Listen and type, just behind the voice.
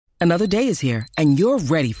Another day is here, and you're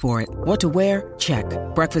ready for it. What to wear? Check.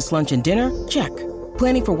 Breakfast, lunch, and dinner? Check.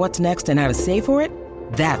 Planning for what's next and how to save for it?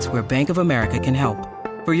 That's where Bank of America can help.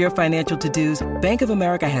 For your financial to-dos, Bank of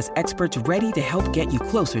America has experts ready to help get you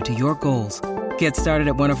closer to your goals. Get started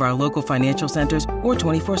at one of our local financial centers or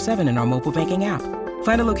 24/7 in our mobile banking app.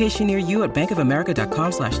 Find a location near you at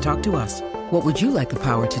bankofamerica.com/talktous. What would you like the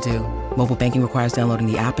power to do? Mobile banking requires downloading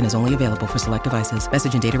the app and is only available for select devices.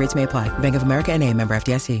 Message and data rates may apply. Bank of America N.A., member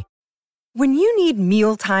FDIC. When you need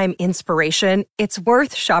mealtime inspiration, it's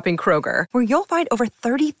worth shopping Kroger, where you'll find over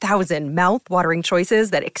 30,000 mouth-watering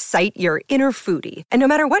choices that excite your inner foodie. And no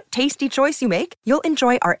matter what tasty choice you make, you'll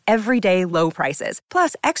enjoy our everyday low prices,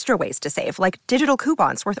 plus extra ways to save, like digital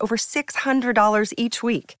coupons worth over $600 each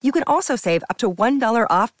week. You can also save up to $1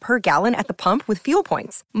 off per gallon at the pump with fuel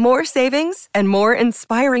points. More savings and more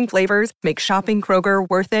inspiring flavors make shopping Kroger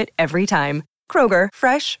worth it every time. Kroger,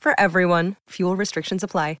 fresh for everyone. Fuel restrictions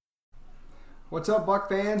apply. What's up, Buck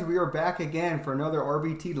fans? We are back again for another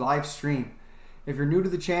RBT live stream. If you're new to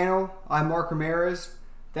the channel, I'm Mark Ramirez,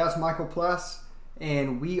 that's Michael Pless,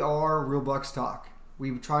 and we are Real Bucks Talk.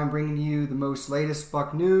 We try and bring you the most latest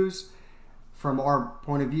Buck news from our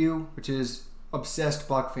point of view, which is obsessed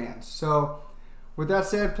Buck fans. So, with that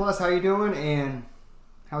said, Pless, how you doing, and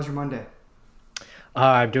how's your Monday?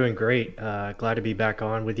 I'm doing great. Glad to be back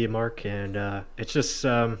on with you, Mark, and it's just...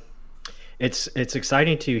 It's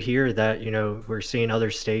exciting to hear that, we're seeing other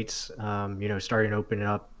states, starting to open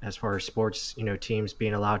up as far as sports, teams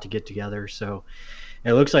being allowed to get together. So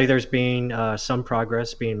it looks like there's been some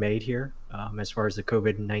progress being made here as far as the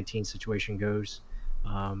COVID-19 situation goes.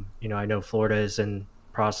 I know Florida is in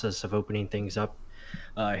process of opening things up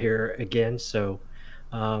here again. So,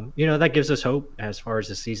 that gives us hope as far as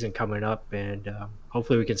the season coming up, and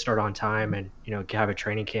hopefully we can start on time and, have a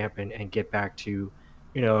training camp and get back to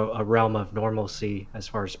a realm of normalcy as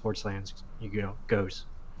far as sports lands, goes.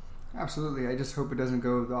 Absolutely. I just hope it doesn't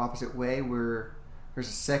go the opposite way where there's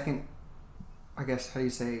a second, I guess, how do you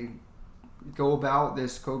say, go about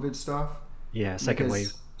this COVID stuff. Yeah, second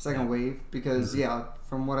wave. Because,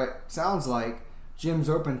 from what it sounds like, gym's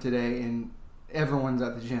open today and everyone's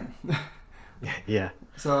at the gym. Yeah.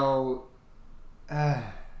 So, I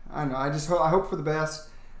don't know. I hope for the best.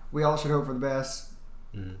 We all should hope for the best.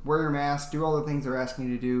 Wear your mask, do all the things they're asking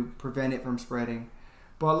you to do, prevent it from spreading.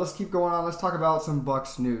 But let's keep going on. Let's talk about some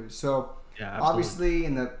Bucks news. So, obviously,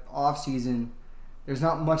 in the off season, there's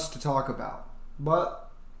not much to talk about.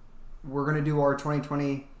 But we're going to do our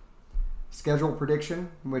 2020 schedule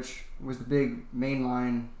prediction, which was the big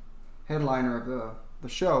mainline headliner of the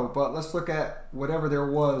show. But let's look at whatever there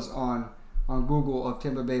was on Google of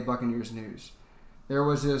Tampa Bay Buccaneers news. There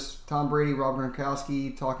was this Tom Brady, Rob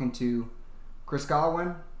Gronkowski talking to Chris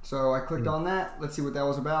Godwin. So I clicked on that. Let's see what that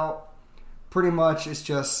was about. Pretty much it's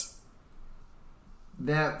just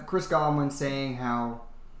that Chris Godwin saying how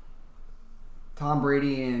Tom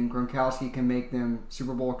Brady and Gronkowski can make them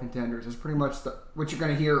Super Bowl contenders. It's pretty much what you're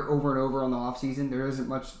going to hear over and over on the offseason. There isn't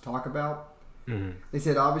much to talk about. They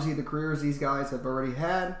said obviously the careers these guys have already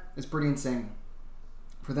had is pretty insane.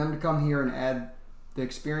 For them to come here and add the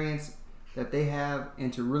experience that they have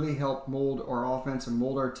and to really help mold our offense and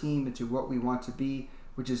mold our team into what we want to be,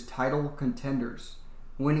 which is title contenders,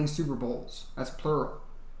 winning Super Bowls. That's plural,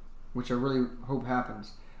 which I really hope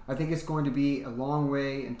happens. I think it's going to be a long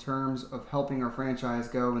way in terms of helping our franchise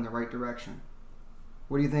go in the right direction.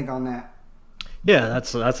 What do you think on that? Yeah,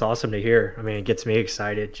 that's awesome to hear. I mean, it gets me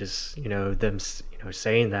excited just, them,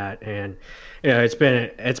 saying that. And, it's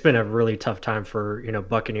been a really tough time for,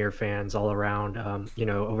 Buccaneer fans all around,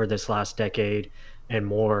 over this last decade and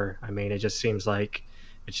more. I mean, it just seems like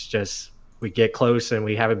we get close and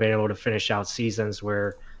we haven't been able to finish out seasons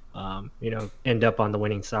where, end up on the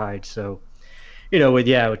winning side. So,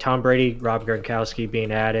 with Tom Brady, Rob Gronkowski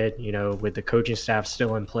being added, with the coaching staff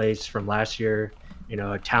still in place from last year,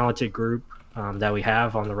 a talented group that we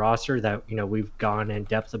have on the roster that, we've gone in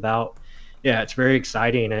depth about. Yeah, it's very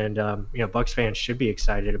exciting, and Bucs fans should be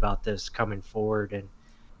excited about this coming forward,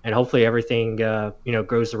 and hopefully everything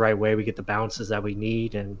goes the right way. We get the bounces that we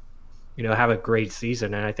need, and have a great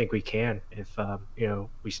season. And I think we can if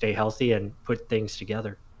we stay healthy and put things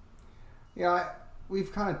together. Yeah,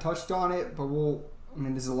 we've kind of touched on it, but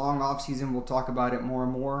this is a long off season. We'll talk about it more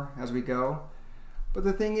and more as we go. But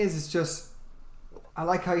the thing is, it's just I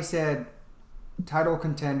like how you said title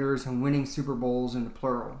contenders and winning Super Bowls in the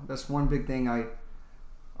plural. That's one big thing I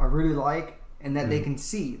really like, and that they can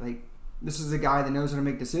see. Like, this is a guy that knows how to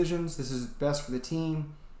make decisions. This is best for the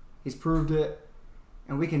team. He's proved it.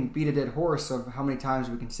 And we can beat a dead horse of how many times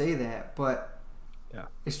we can say that, but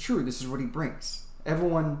it's true. This is what he brings.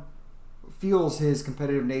 Everyone feels his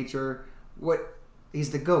competitive nature.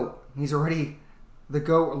 He's the GOAT. He's already the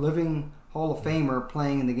GOAT, a living Hall of Famer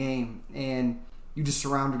playing in the game, and you just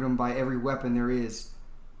surrounded him by every weapon there is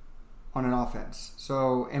on an offense.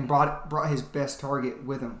 So, and brought his best target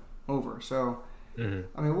with him over. So, I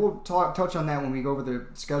mean, we'll touch on that when we go over the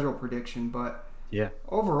schedule prediction. But yeah,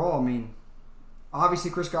 overall, I mean,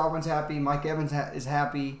 obviously Chris Godwin's happy. Mike Evans is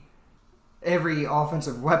happy. Every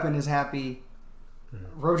offensive weapon is happy.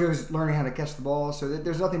 Rojo's learning how to catch the ball. So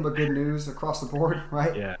there's nothing but good news across the board,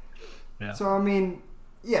 right? Yeah. So, I mean,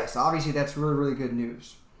 yes, obviously that's really, really good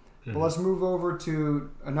news. But let's move over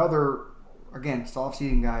to another, again, it's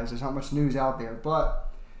off-season, guys. There's not much news out there. But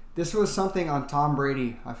this was something on Tom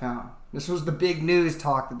Brady I found. This was the big news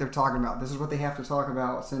talk that they're talking about. This is what they have to talk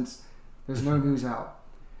about since there's no news out.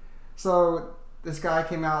 So this guy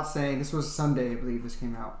came out saying, this was Sunday, I believe this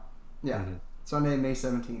came out. Yeah, Sunday, May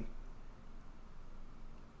 17th.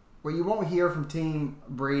 What you won't hear from Team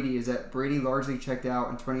Brady is that Brady largely checked out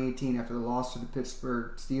in 2018 after the loss to the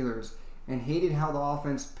Pittsburgh Steelers and hated how the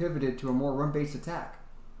offense pivoted to a more run-based attack.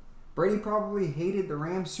 Brady probably hated the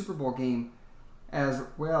Rams Super Bowl game as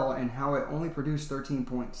well and how it only produced 13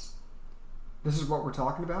 points. This is what we're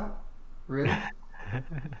talking about? Really?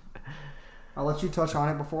 I'll let you touch on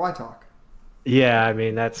it before I talk. Yeah, I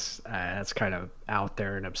mean that's kind of out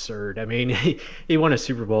there and absurd. I mean, he won a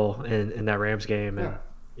Super Bowl in that Rams game, and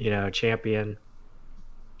champion.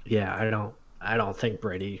 Yeah, I don't think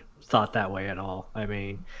Brady thought that way at all. I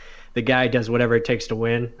mean, the guy does whatever it takes to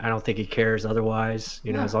win. I don't think he cares otherwise.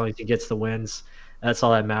 As long as he gets the wins, that's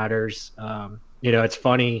all that matters. It's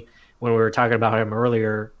funny when we were talking about him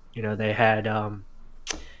earlier. They had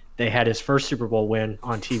his first Super Bowl win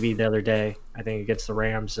on TV the other day, I think against the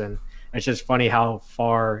Rams, and it's just funny how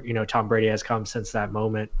far Tom Brady has come since that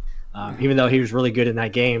moment. Even though he was really good in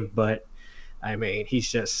that game, but I mean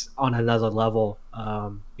he's just on another level,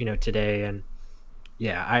 today. And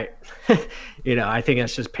yeah, I think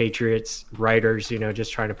that's just Patriots writers,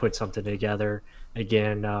 just trying to put something together.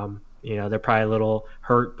 Again, they're probably a little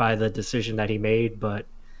hurt by the decision that he made, but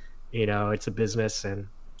it's a business, and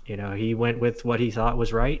he went with what he thought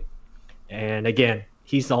was right. And again,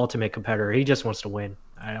 he's the ultimate competitor. He just wants to win.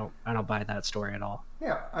 I don't buy that story at all.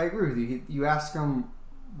 Yeah, I agree with you. You ask him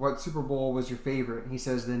what Super Bowl was your favorite, and he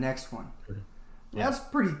says the next one. Yeah. That's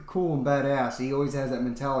pretty cool and badass. He always has that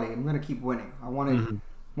mentality. I'm going to keep winning. I want to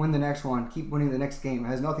win the next one, keep winning the next game. It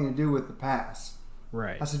has nothing to do with the past.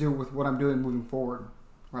 Right. It has to do with what I'm doing moving forward.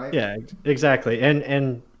 Right? Yeah, exactly.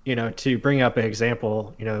 And to bring up an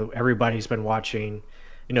example, everybody's been watching,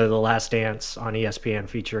 The Last Dance on ESPN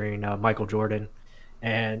featuring Michael Jordan.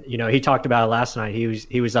 And, he talked about it last night.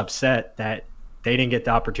 He was upset that they didn't get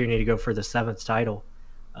the opportunity to go for the 7th title,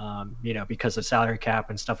 because of salary cap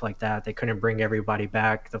and stuff like that. They couldn't bring everybody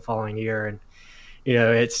back the following year. And,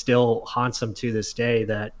 it still haunts him to this day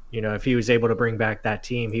that, if he was able to bring back that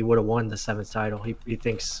team, he would have won the 7th title. He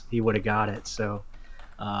thinks he would have got it. So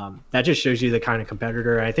that just shows you the kind of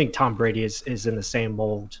competitor. I think Tom Brady is in the same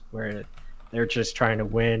mold where they're just trying to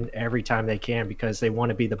win every time they can because they want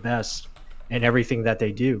to be the best in everything that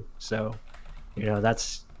they do. So,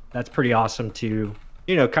 that's pretty awesome to,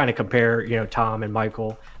 kind of compare, Tom and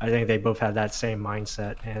Michael. I think they both have that same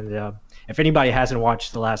mindset. And if anybody hasn't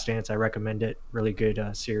watched The Last Dance, I recommend it. Really good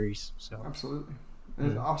series. So absolutely.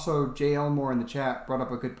 And also, Jay Elmore in the chat brought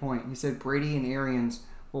up a good point. He said Brady and Arians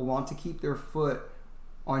will want to keep their foot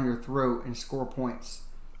on your throat and score points.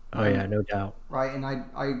 Oh, yeah, no doubt. Right, and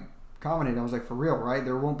I commented, I was like, for real, right?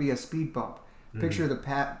 There won't be a speed bump. Picture the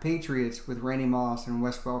Patriots with Randy Moss and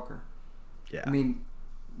Wes Welker. Yeah. I mean,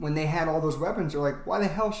 when they had all those weapons, they're like, why the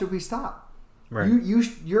hell should we stop? Right.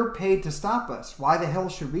 You're paid to stop us. Why the hell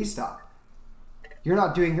should we stop? You're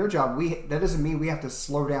not doing your job. That doesn't mean we have to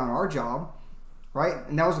slow down our job, right?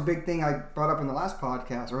 And that was a big thing I brought up in the last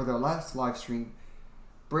podcast or the last live stream.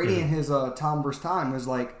 Brady in his Tom vs. Time was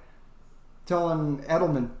like telling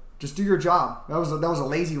Edelman, just do your job. That was a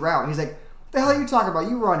lazy route. He's like, what the hell are you talking about?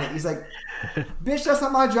 You run it. He's like, bitch, that's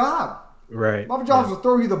not my job. Right. My job is to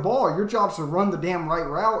throw you the ball. Your job is to run the damn right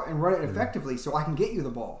route and run it effectively so I can get you the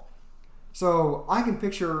ball. So I can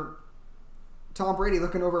picture Tom Brady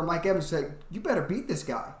looking over at Mike Evans and saying, you better beat this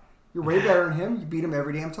guy. You're way better than him. You beat him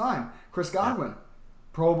every damn time. Chris Godwin,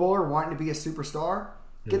 Pro Bowler, wanting to be a superstar.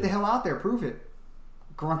 Get the hell out there. Prove it.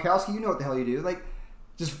 Gronkowski, you know what the hell you do. Like,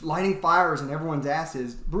 just lighting fires in everyone's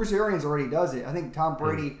asses. Bruce Arians already does it. I think Tom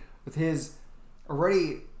Brady, with his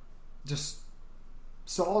already just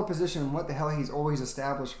solid position and what the hell he's always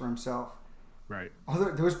established for himself. Right.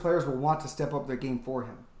 Those players will want to step up their game for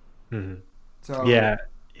him. Mm-hmm. So yeah,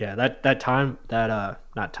 Yeah, that time,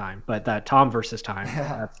 not time, but that Tom versus time.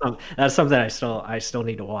 That's something I still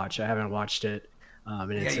need to watch. I haven't watched it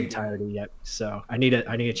in Yeah, its you do. entirety yet, so I need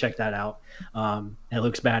to check that out. It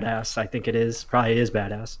looks badass. I think it is probably is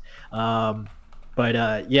badass.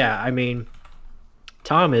 But yeah, I mean,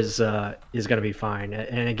 Tom is going to be fine.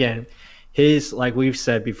 And again, his, like we've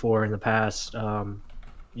said before in the past,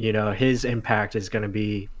 his impact is going to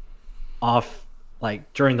be off,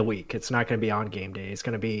 like during the week. It's not going to be on game day. It's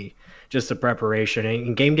going to be just the preparation,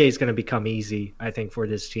 and game day is going to become easy, I think, for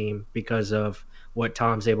this team because of what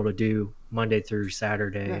Tom's able to do Monday through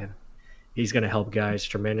Saturday. Yeah. And he's going to help guys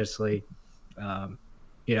tremendously. And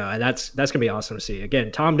that's going to be awesome to see.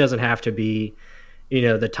 Again, Tom doesn't have to be,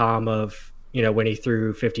 the Tom of, when he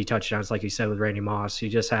threw 50 touchdowns, like you said with Randy Moss. He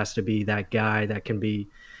just has to be that guy that can be,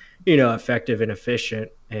 effective and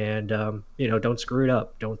efficient, and don't screw it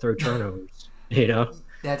up. Don't throw turnovers.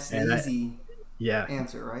 That's the easy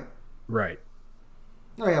answer, right? Right.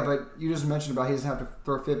 Oh yeah, but you just mentioned about he doesn't have to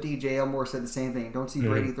throw 50. J. Elmore said the same thing. Don't see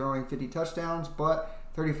Brady throwing 50 touchdowns, but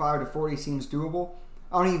 35 to 40 seems doable.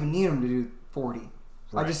 I don't even need him to do 40.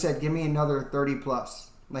 Right. I just said give me another 30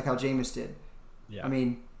 plus, like how Jameis did. Yeah. I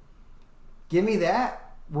mean, give me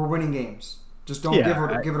that. We're winning games. Just don't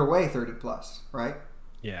give it away 30 plus, right?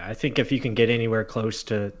 Yeah, I think if you can get anywhere close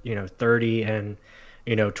to 30 and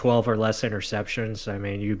 12 or less interceptions, I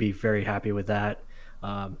mean, you'd be very happy with that.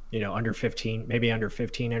 Under 15, maybe under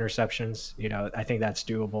 15 interceptions, I think that's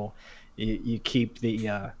doable. You keep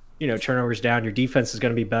the turnovers down. Your defense is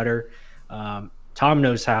going to be better. Tom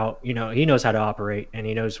knows how, he knows how to operate, and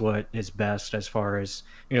he knows what is best as far as,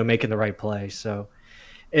 making the right play. So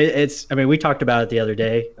I mean, we talked about it the other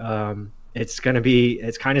day. It's kind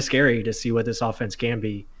of scary to see what this offense can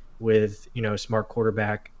be with, a smart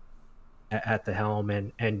quarterback at the helm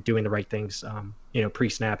and doing the right things,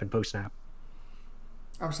 pre-snap and post-snap.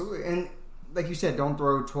 Absolutely. And like you said, don't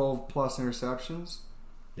throw 12 plus interceptions.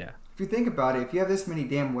 Yeah. If you think about it, if you have this many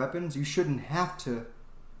damn weapons, you shouldn't have to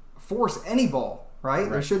force any ball, right?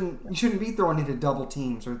 You shouldn't be throwing into double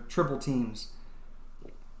teams or triple teams.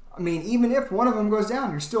 I mean, even if one of them goes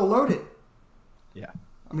down, you're still loaded. Yeah.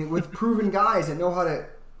 I mean, with proven guys that know how to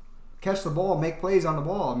catch the ball, make plays on the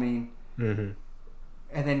ball. I mean, and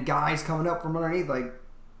then guys coming up from underneath like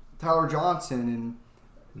Tyler Johnson,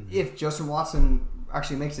 and if Justin Watson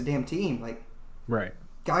actually makes a damn team, like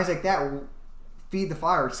guys like that will feed the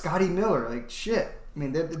fire. Scotty Miller, like shit. I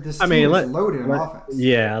mean, this team is loaded in offense.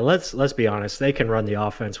 Yeah, let's be honest. They can run the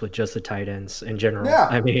offense with just the tight ends in general. Yeah.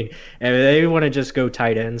 I mean, if they want to just go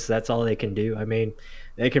tight ends, that's all they can do. I mean,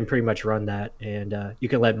 they can pretty much run that, and you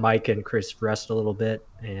can let Mike and Chris rest a little bit,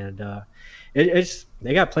 and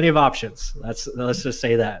they got plenty of options. Let's just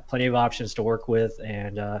say that, plenty of options to work with,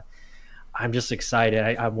 and I'm just excited.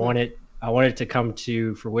 I want it to come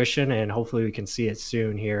to fruition, and hopefully we can see it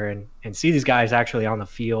soon here and see these guys actually on the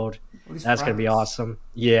field. That's going to be awesome.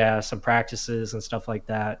 Yeah, some practices and stuff like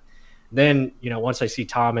that. Then, once I see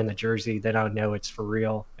Tom in the jersey, then I'll know it's for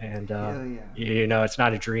real. And, it's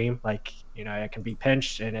not a dream. Like, I can be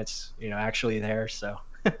pinched and it's, actually there. So,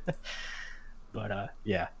 but,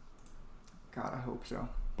 yeah. God, I hope so.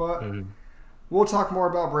 But we'll talk more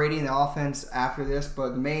about Brady and the offense after this. But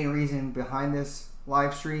the main reason behind this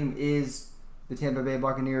live stream is the Tampa Bay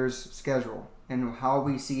Buccaneers schedule and how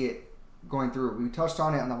we see it going through. We touched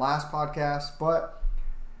on it on the last podcast, but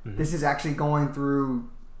this is actually going through.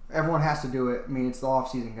 Everyone has to do it. I mean, it's the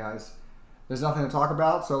off season, guys. There's nothing to talk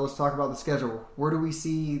about, so let's talk about the schedule. Where do we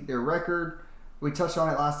see their record? We touched on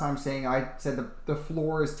it last time, saying I said the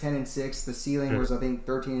floor is 10-6. The ceiling was, I think,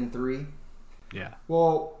 13-3. Yeah.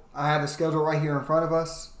 Well, I have the schedule right here in front of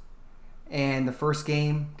us, and the first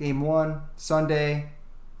game 1, Sunday,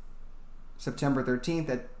 September 13th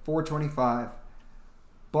at 4:25.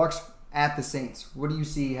 Bucks at the Saints. What do you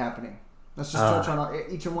see happening? Let's just touch on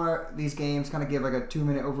each one of these games, kind of give like a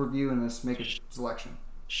 2-minute overview, and let's make a selection.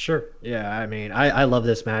 Sure. Yeah, I mean, I love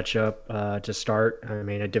this matchup to start. I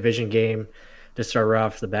mean, a division game to start right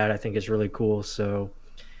off the bat, I think is really cool. So,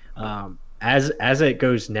 as it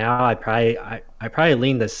goes now, I probably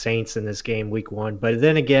lean the Saints in this game, week 1. But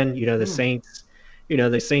then again, the Saints,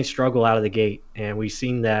 the Saints struggle out of the gate, and we've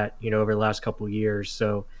seen that, over the last couple of years.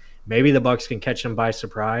 So maybe the Bucs can catch them by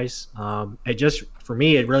surprise. For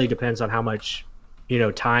me, it really depends on how much,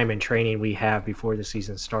 time and training we have before the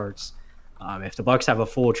season starts. If the Bucs have a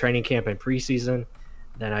full training camp and preseason,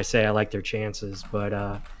 then I say I like their chances.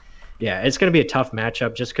 But it's going to be a tough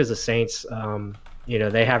matchup just because the Saints,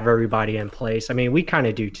 they have everybody in place. I mean, we kind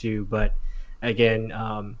of do too, but again,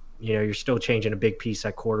 you're still changing a big piece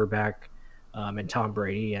at quarterback and Tom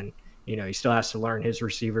Brady, and he still has to learn his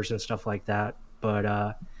receivers and stuff like that.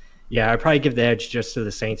 But yeah, I'd probably give the edge just to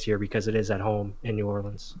the Saints here because it is at home in New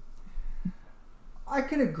Orleans. I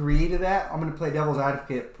can agree to that. I'm going to play devil's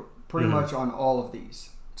advocate pretty much on all of these.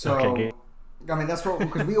 So, okay, I mean, that's what,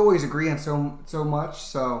 because we always agree on so much.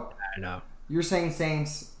 So, I know. You're saying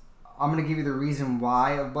Saints. I'm going to give you the reason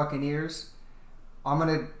why of Buccaneers. I'm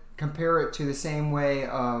going to compare it to the same way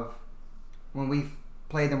of when we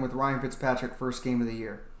played them with Ryan Fitzpatrick first game of the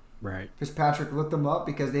year. Right. Fitzpatrick looked them up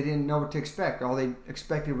because they didn't know what to expect. All they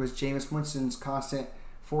expected was Jameis Winston's constant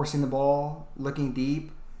forcing the ball, looking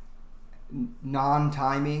deep,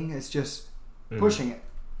 non-timing. It's just pushing it.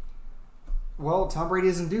 Well, Tom Brady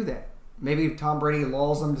doesn't do that. Maybe Tom Brady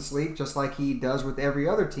lulls them to sleep just like he does with every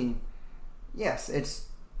other team. Yes, it's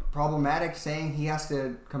problematic saying he has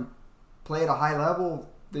to play at a high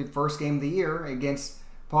level the first game of the year against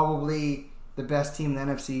probably the best team in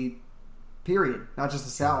the NFC, period. Not just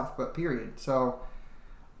the South, but period. So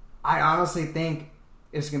I honestly think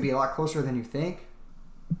it's going to be a lot closer than you think.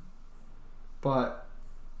 But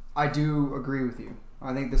I do agree with you.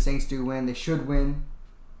 I think the Saints do win. They should win,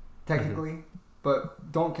 technically.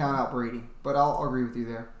 But don't count out Brady. But I'll agree with you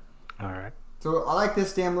there. All right. So I like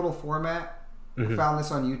this damn little format. I found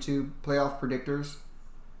this on YouTube, Playoff Predictors.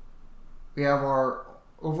 We have our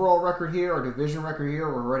overall record here, our division record here.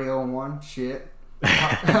 We're already 0-1. Shit.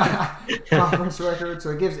 Conference record. So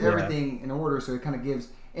it gives everything in order. So it kind of gives,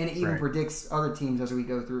 and it even predicts other teams as we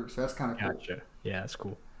go through. So that's kind of cool. Gotcha. Yeah, that's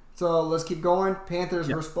cool. So let's keep going. Panthers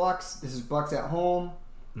versus Bucks. This is Bucks at home.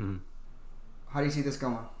 How do you see this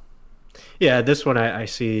going? Yeah, this one I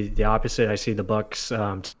see the opposite. I see the Bucks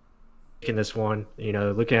in this one. You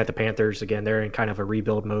know, looking at the Panthers again, they're in kind of a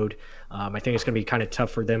rebuild mode. I think it's going to be kind of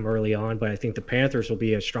tough for them early on, but I think the Panthers will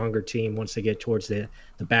be a stronger team once they get towards the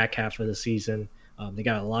back half of the season. They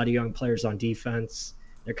got a lot of young players on defense.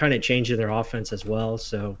 They're kind of changing their offense as well.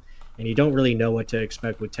 So, and you don't really know what to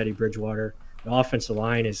expect with Teddy Bridgewater. The offensive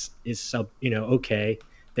line is okay.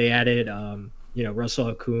 They added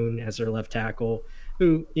Russell Okung as their left tackle,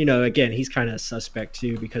 who, again, he's kind of suspect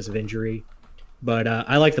too because of injury. But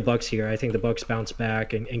I like the Bucks here. I think the Bucks bounce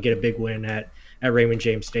back and get a big win at Raymond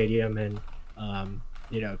James Stadium and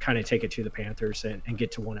kind of take it to the Panthers and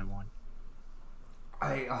get to 1-1.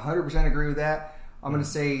 I 100% agree with that. I'm going to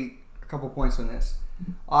say a couple points on this.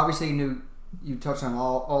 Obviously, you touched on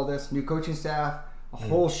all this. New coaching staff, a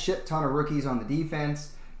whole shit ton of rookies on the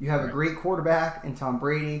defense. You have a great quarterback in Tom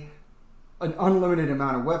Brady, an unlimited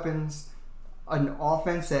amount of weapons, an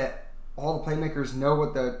offense that all the playmakers know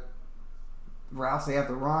what the routes they have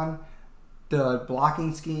to run, the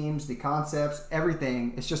blocking schemes, the concepts,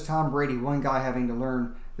 everything. It's just Tom Brady, one guy having to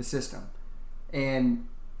learn the system. And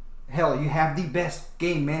hell, you have the best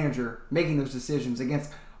game manager making those decisions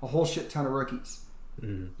against a whole shit ton of rookies.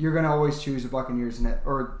 You're going to always choose the Buccaneers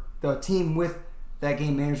or the team with that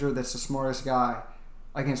game manager that's the smartest guy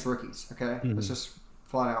against rookies. Okay? Let's just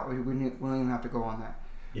flat out. We don't even have to go on that.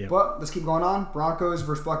 Yep. But let's keep going on. Broncos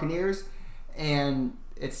versus Buccaneers. And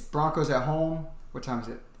it's Broncos at home. What time is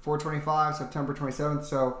it? 4:25, September 27th.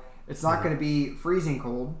 So it's not going to be freezing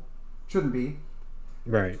cold. Shouldn't be.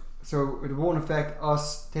 Right. So it won't affect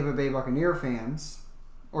us Tampa Bay Buccaneer fans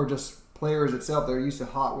or just players itself that are used to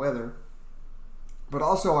hot weather. But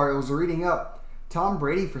also, I was reading up, Tom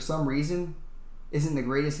Brady, for some reason, isn't the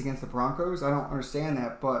greatest against the Broncos. I don't understand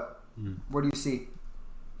that, but what do you see?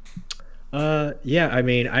 Yeah, I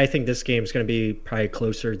mean, I think this game is going to be probably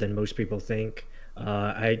closer than most people think.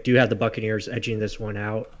 I do have the Buccaneers edging this one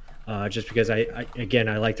out just because I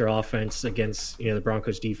like their offense against the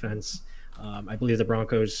Broncos defense. I believe the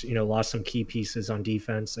Broncos lost some key pieces on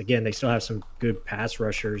defense. Again, they still have some good pass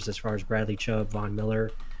rushers as far as Bradley Chubb, Von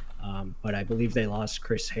Miller, but I believe they lost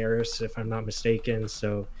Chris Harris if I'm not mistaken.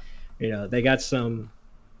 So they got some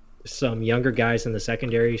younger guys in the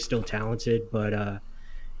secondary, still talented, but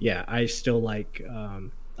yeah, I still like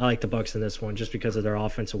I like the Bucs in this one just because of their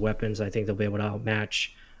offensive weapons. I think they'll be able to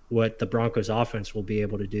outmatch what the Broncos offense will be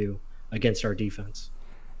able to do against our defense.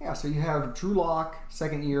 Yeah, so you have Drew Lock,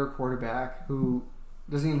 second-year quarterback, who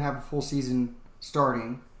doesn't even have a full season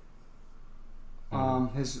starting. He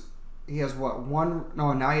has what?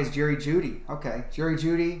 Now he has Jerry Jeudy. Okay, Jerry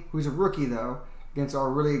Jeudy, who's a rookie though, against our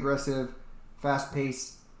really aggressive,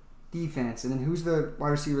 fast-paced defense. And then who's the wide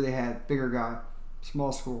receiver they had? Bigger guy,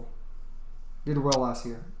 small school. Did well last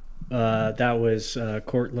year. That was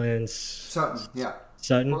Cortland Sutton. Yeah.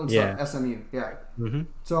 Sutton. Cortland yeah. Sutton, SMU. Yeah.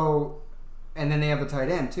 So, and then they have the tight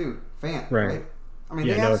end too, Fant. Right. I mean,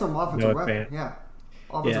 they have some offensive weapons. Yeah.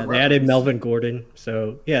 They added Melvin Gordon.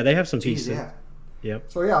 So yeah, they have some pieces. Yeah.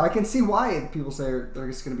 Yep. So yeah, I can see why people say they're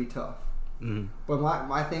just going to be tough. But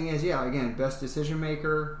my thing is, again, best decision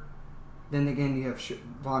maker. Then again, you have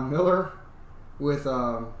Von Miller with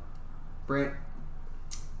Brent.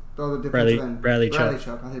 The other defensive end. Bradley Chubb.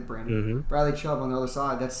 I said Brandon. Mm-hmm. Bradley Chubb on the other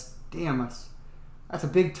side. That's a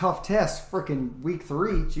big tough test. Freaking week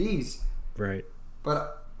 3. Jeez. Right.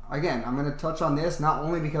 But again, I'm going to touch on this not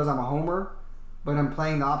only because I'm a homer, but I'm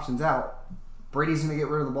playing the options out. Brady's going to get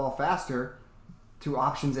rid of the ball faster to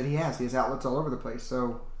options that he has. He has outlets all over the place.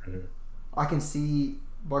 So I can see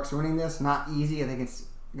Bucs winning this. Not easy. I think it's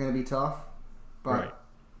going to be tough. But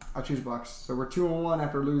I choose Bucs. So we're 2-1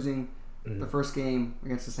 after losing the first game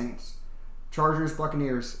against the Saints. Chargers,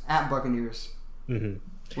 Buccaneers, at Buccaneers. Mm-hmm.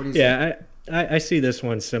 What do you say? I see this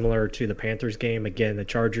one similar to the Panthers game. Again, the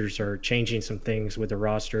Chargers are changing some things with the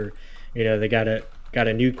roster. You know, they got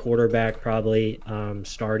a new quarterback probably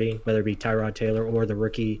starting, whether it be Tyrod Taylor or the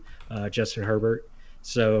rookie Justin Herbert.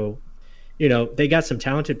 So, you know, they got some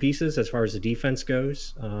talented pieces as far as the defense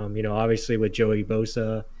goes. You know, obviously with Joey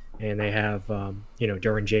Bosa, and they have, you know,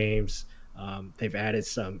 Derwin James. They've added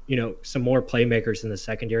some more playmakers in the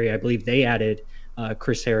secondary. I believe they added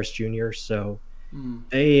Chris Harris Jr. So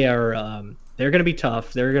they are they're going to be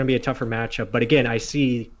tough. They're going to be a tougher matchup. But again, I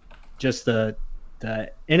see just the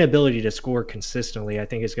inability to score consistently. I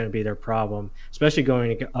think is going to be their problem, especially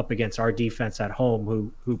going up against our defense at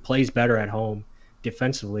home, who plays better at home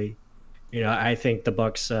defensively. You know, I think the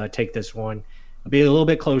Bucs take this one. It'll be a little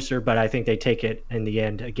bit closer, but I think they take it in the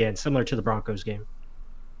end. Again, similar to the Broncos game.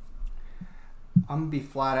 I'm going to be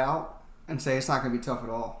flat out and say it's not going to be tough at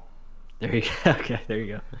all. There you go. Okay, there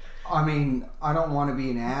you go. I mean, I don't want to be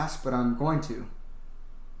an ass, but I'm going to.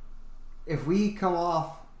 If we come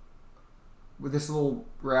off with this little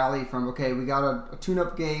rally from, okay, we got a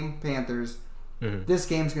tune-up game, Panthers. Mm-hmm. This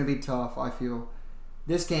game's going to be tough, I feel.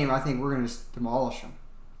 This game, I think we're going to demolish them.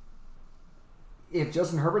 If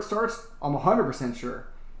Justin Herbert starts, I'm 100% sure.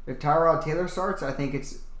 If Tyrod Taylor starts, I think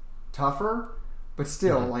it's tougher. But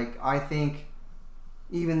still, like, I think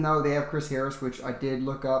even though they have Chris Harris, which I did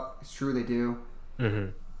look up, it's true they do,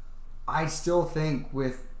 I still think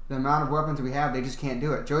with the amount of weapons we have, they just can't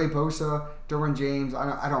do it. Joey Bosa, Derwin James,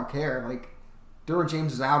 I don't care. Like, Derwin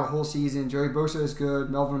James is out a whole season. Joey Bosa is good.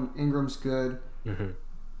 Melvin Ingram's good.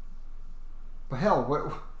 But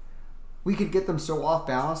hell, we could get them so off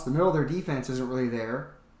balance. The middle of their defense isn't really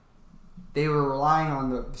there. They were relying on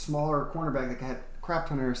the smaller cornerback that had a crap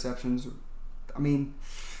ton of interceptions. I mean,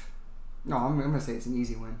 no, I'm going to say it's an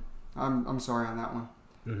easy win. I'm sorry on that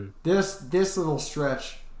one. This little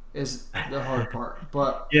stretch is the hard part.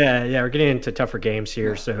 But yeah, we're getting into tougher games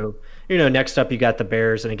here. Yeah. So, you know, next up you got the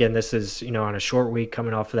Bears. And again, this is, you know, on a short week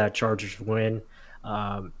coming off of that Chargers win.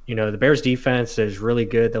 You know, the Bears defense is really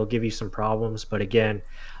good. They'll give you some problems. But again,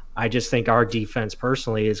 I just think our defense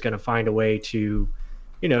personally is going to find a way to,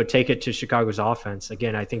 you know, take it to Chicago's offense.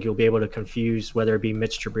 Again, I think you'll be able to confuse whether it be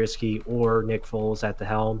Mitch Trubisky or Nick Foles at the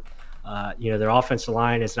helm. You know, their offensive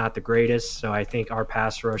line is not the greatest, so I think our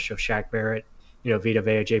pass rush of Shaq Barrett, you know, Vita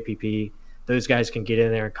Vea, JPP, those guys can get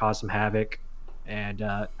in there and cause some havoc. And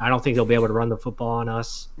I don't think they'll be able to run the football on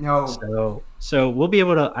us. No. So we'll be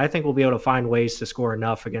able to. I think we'll be able to find ways to score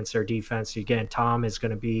enough against their defense. Again, Tom is going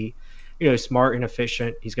to be, you know, smart and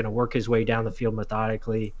efficient. He's going to work his way down the field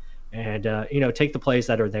methodically, and you know, take the plays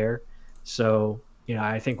that are there. So, you know,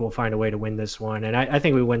 I think we'll find a way to win this one, and I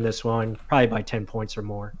think we win this one probably by 10 points or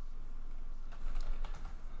more.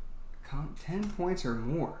 10 points or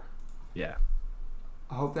more. Yeah.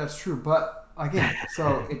 I hope that's true, but again,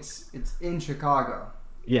 so it's in Chicago.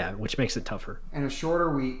 Yeah, which makes it tougher. And a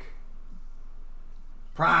shorter week.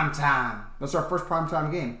 Prime time. That's our first prime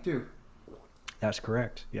time game, too. That's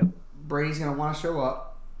correct. Yep. Brady's going to want to show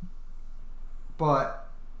up. But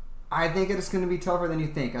I think it's going to be tougher than you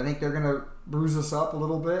think. I think they're going to bruise us up a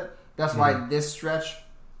little bit. That's why this stretch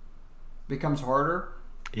becomes harder.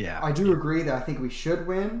 Yeah. I do agree that I think we should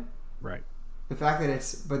win. Right. The fact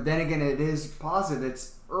that but then again, it is positive.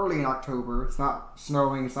 It's early in October. It's not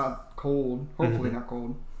snowing. It's not cold. Hopefully not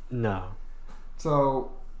cold. No.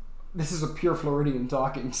 So this is a pure Floridian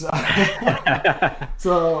talking. So,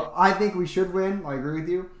 so I think we should win. I agree with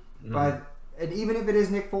you. But and even if it is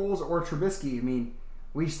Nick Foles or Trubisky, I mean,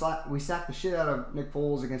 we sacked the shit out of Nick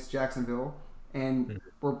Foles against Jacksonville, and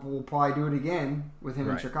we'll probably do it again with him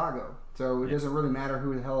in Chicago. So it doesn't really matter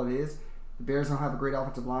who the hell it is. The Bears don't have a great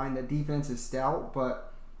offensive line. The defense is stout,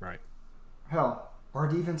 but hell, our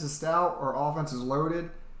defense is stout. Our offense is loaded.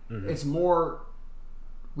 It's more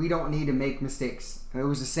we don't need to make mistakes. And it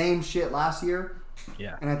was the same shit last year.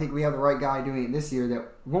 Yeah. And I think we have the right guy doing it this year that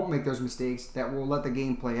won't make those mistakes, that will let the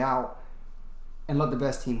game play out and let the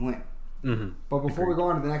best team win. But before we go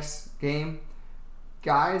on to the next game,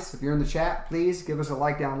 guys, if you're in the chat, please give us a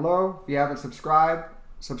like down low. If you haven't subscribed,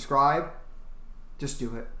 subscribe. just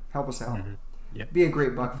do it. Help us out. Yep. Be a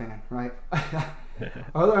great Buck fan, right?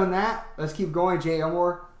 Other than that, let's keep going. Jay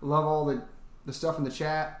Elmore, love all the stuff in the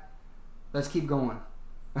chat. Let's keep going.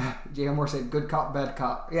 Jay Elmore said, good cop, bad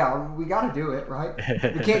cop. Yeah, we got to do it, right?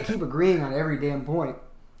 We can't keep agreeing on every damn point.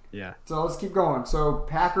 Yeah. So let's keep going. So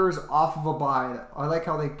Packers off of a bye. I like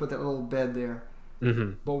how they put that little bed there.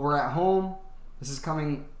 But we're at home. This is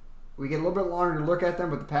coming. We get a little bit longer to look at them,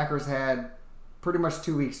 but the Packers had pretty much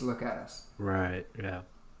 2 weeks to look at us. Right, yeah.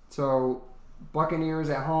 So Buccaneers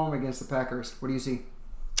at home against the Packers. What do you see?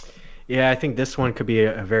 Yeah, I think this one could be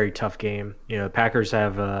a very tough game. You know, the Packers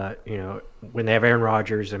have, when they have Aaron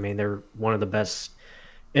Rodgers, I mean, they're one of the best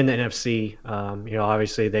in the NFC.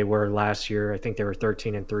 Obviously they were last year. I think they were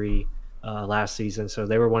 13-3 last season, so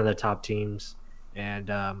they were one of the top teams. And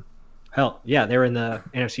they were in the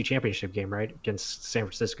NFC Championship game, right, against San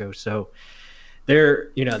Francisco. So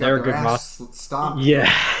they're a good roster. Stop.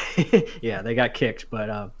 Yeah, yeah, they got kicked,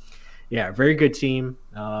 but very good team.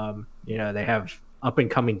 They have up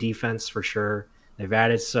and coming defense for sure. They've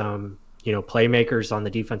added some playmakers on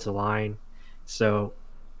the defensive line. So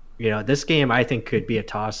this game I think could be a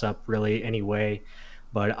toss up really anyway.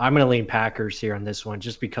 But I'm going to lean Packers here on this one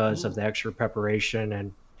just because of the extra preparation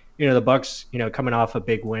and the Bucs coming off a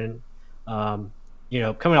big win. Coming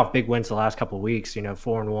off big wins the last couple of weeks.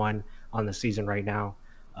 4-1 on the season right now.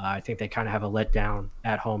 I think they kind of have a letdown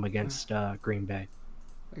at home against Green Bay.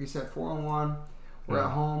 Like you said, 4-1. We're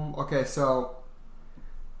at home. Okay, so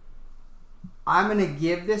I'm going to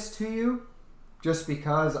give this to you just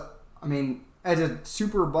because, I mean, as a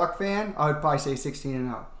super Buck fan, I would probably say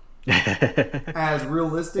 16-0. As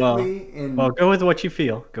realistically... go with what you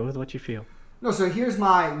feel. No, so here's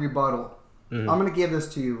my rebuttal. I'm going to give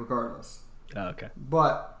this to you regardless. Oh, okay.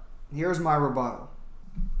 But here's my rebuttal.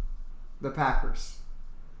 The Packers.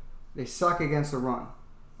 They suck against the run.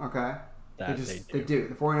 Okay? They do.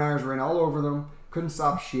 The 49ers ran all over them. Couldn't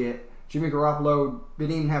stop shit. Jimmy Garoppolo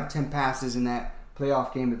didn't even have 10 passes in that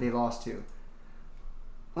playoff game that they lost to.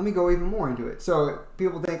 Let me go even more into it. So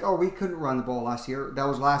people think, we couldn't run the ball last year. That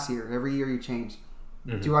was last year. Every year you change.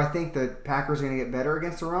 Do I think the Packers are going to get better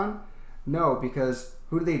against the run? No, because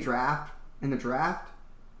who did they draft in the draft?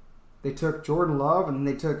 They took Jordan Love and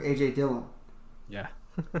they took A.J. Dillon. Yeah.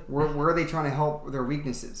 where are they trying to help their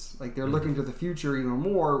weaknesses? Like they're looking to the future even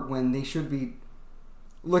more when they should be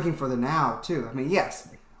looking for the now too. I mean, yes,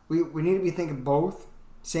 we need to be thinking both.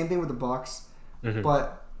 Same thing with the Bucs,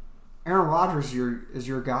 but Aaron Rodgers is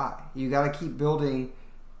your guy. You got to keep building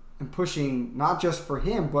and pushing, not just for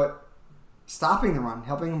him, but stopping the run,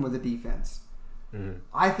 helping him with the defense.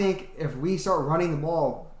 I think if we start running the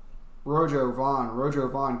ball, Rojo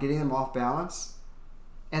Vaughn, getting them off balance,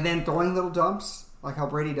 and then throwing little dumps like how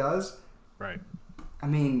Brady does. Right. I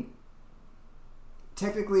mean,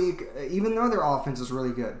 technically, even though their offense is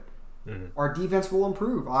really good, our defense will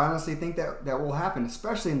improve. I honestly think that will happen,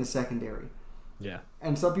 especially in the secondary. Yeah.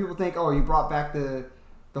 And some people think, you brought back the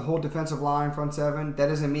whole defensive line, front seven. That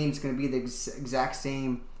doesn't mean it's going to be the exact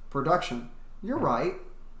same production. You're right,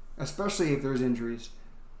 especially if there's injuries.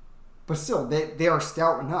 But still, they are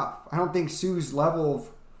stout enough. I don't think Sue's level of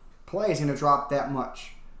play is going to drop that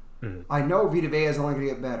much. I know Vita Vea is only going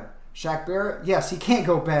to get better. Shaq Barrett, yes, he can't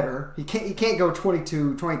go better. He can't go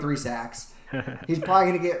 22, 23 sacks. He's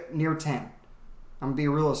probably going to get near 10. I'm going to be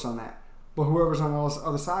a realist on that. But whoever's on the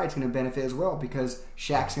other side is going to benefit as well because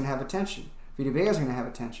Shaq's going to have attention. Vita Vea is going to have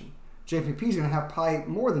attention. JPP is going to have probably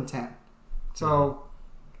more than 10. So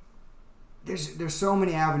there's so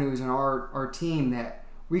many avenues in our team that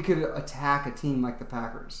we could attack a team like the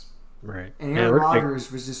Packers. Right. And Aaron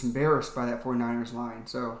Rodgers was just embarrassed by that 49ers line.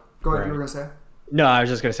 So go ahead. You were going to say? No, I was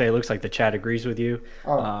just going to say it looks like the chat agrees with you.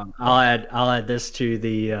 I'll add this to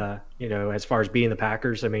the as far as being the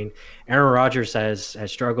Packers. I mean, Aaron Rodgers has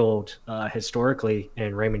struggled historically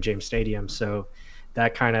in Raymond James Stadium, so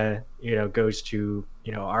that kind of goes to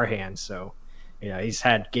our hands. So he's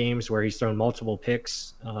had games where he's thrown multiple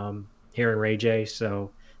picks here in Ray J.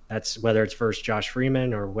 So that's whether it's versus Josh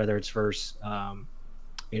Freeman or whether it's versus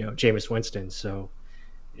Jameis Winston. So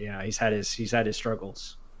yeah, he's had his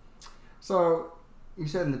struggles. So you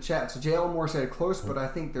said in the chat, so Jay Elmore said close, but I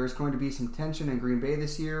think there's going to be some tension in Green Bay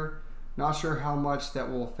this year. Not sure how much that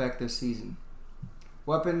will affect this season.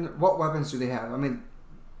 What weapons do they have? I mean,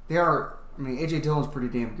 A.J. Dillon's pretty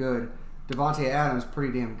damn good. Devontae Adams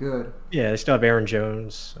pretty damn good. Yeah, they still have Aaron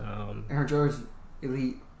Jones. Aaron Jones,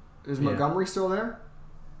 elite. Is Montgomery still there?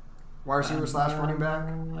 Wide receiver / running back?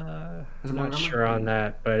 I'm not sure on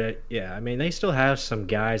that, but I mean, they still have some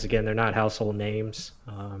guys. Again, they're not household names.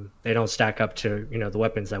 They don't stack up to the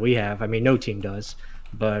weapons that we have. I mean, no team does,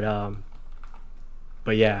 but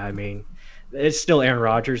yeah, I mean, it's still Aaron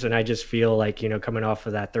Rodgers, and I just feel like, coming off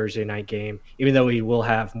of that Thursday night game, even though he will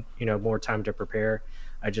have, more time to prepare,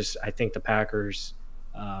 I think the Packers,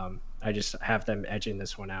 I just have them edging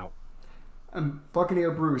this one out.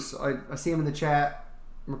 Buccaneer Bruce, I see him in the chat.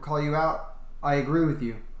 I'm going to call you out. I agree with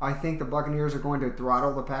you. I think the Buccaneers are going to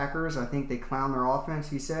throttle the Packers. I think they clown their offense,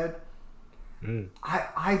 he said.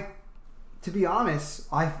 To be honest,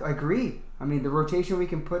 I agree. I mean, the rotation we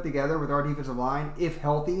can put together with our defensive line, if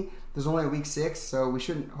healthy, there's only a week 6, so we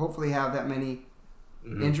shouldn't hopefully have that many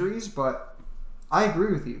injuries, but I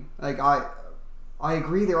agree with you. Like, I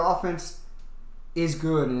agree their offense is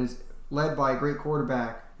good and is led by a great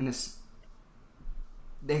quarterback, and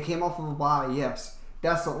they came off of a bye, yes.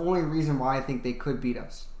 That's the only reason why I think they could beat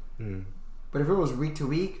us. But if it was week to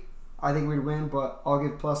week, I think we'd win, but I'll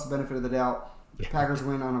give Plus the benefit of the doubt. Packers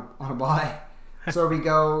win on a bye. So we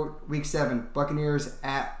go week 7. Buccaneers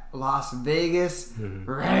at Las Vegas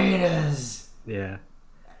Raiders. Yeah.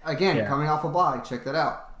 Again, coming off a bye. Check that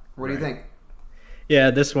out. What do you think? Yeah,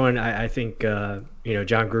 this one I think John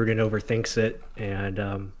Gruden overthinks it, and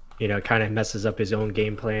kind of messes up his own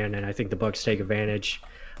game plan. And I think the Bucs take advantage.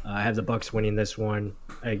 I have the Bucs winning this one.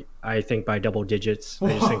 I think by double digits.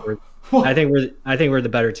 I think we're the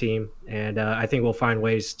better team, and I think we'll find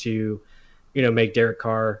ways to make Derek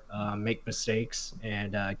Carr make mistakes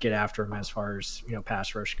and get after him as far as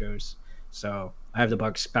pass rush goes. So I have the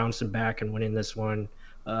Bucs bouncing back and winning this one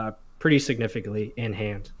pretty significantly in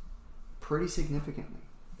hand. Pretty significantly.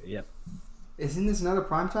 Yep. Isn't this another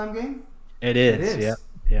primetime game? It is.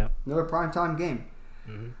 Yeah. Another primetime game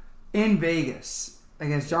in Vegas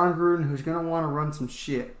against John Gruden, who's going to want to run some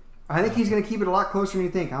shit. I think he's going to keep it a lot closer than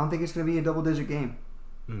you think. I don't think it's going to be a double-digit game.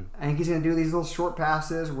 I think he's going to do these little short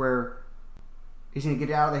passes where he's going to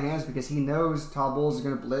get it out of their hands because he knows Todd Bowles is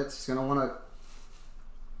going to blitz. He's going to want to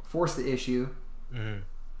force the issue.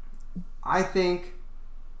 I think...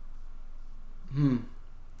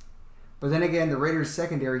 But then again, the Raiders'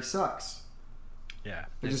 secondary sucks. Yeah.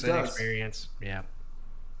 It just an does. Experience. Yeah.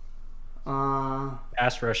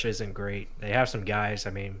 Pass rush isn't great. They have some guys.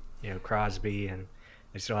 I mean, Crosby, and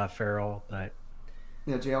they still have Farrell, but...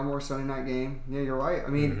 Yeah, J.L. Moore, Sunday night game. Yeah, you're right. I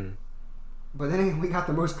mean... But then again, we got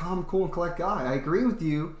the most calm, cool, and collect guy. I agree with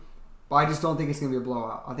you, but I just don't think it's going to be a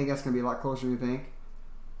blowout. I think that's going to be a lot closer than you think.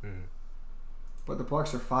 But the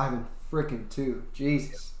Bucs are 5-2.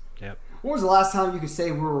 Jesus. Yep. When was the last time you could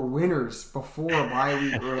say we were winners before a bye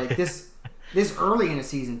week, or like this early in the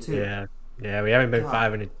season too? Yeah. We haven't been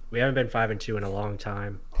 5-2 in a long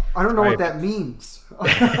time. I don't know what that means.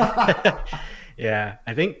 Yeah,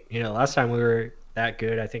 I think last time we were that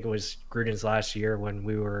good, I think it was Gruden's last year when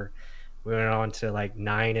we went on to like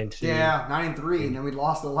 9-2. Yeah, 9-3, and then we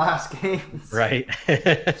lost the last game. Right.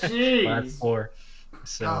 Jeez. Last 4.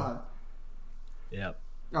 So. God. Yep.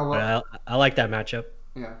 Oh well. But I like that matchup.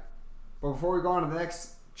 Yeah. But before we go on to the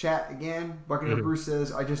next chat again, Buccaneer Bruce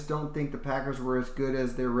says, "I just don't think the Packers were as good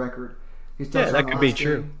as their record." That could be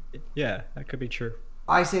true. Yeah, that could be true.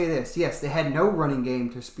 I say this: yes, they had no running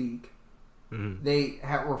game to speak. They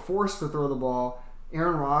were forced to throw the ball.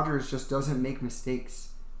 Aaron Rodgers just doesn't make mistakes.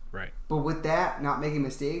 Right. But with that, not making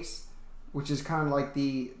mistakes, which is kind of like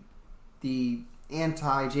the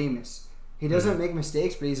anti-Jameis. He doesn't make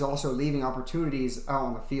mistakes, but he's also leaving opportunities out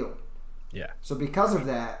on the field. Yeah. So because of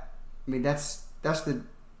that, I mean, that's the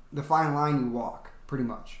fine line you walk, pretty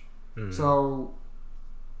much. So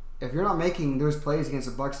if you're not making those plays against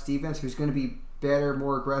a Bucs defense who's going to be better,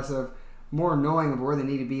 more aggressive, more knowing of where they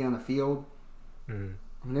need to be on the field, I mean,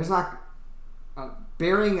 there's not...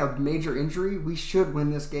 bearing a major injury, we should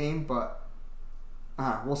win this game, but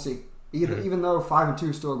we'll see. Even though 5-2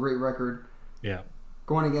 is still a great record,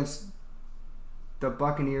 going against the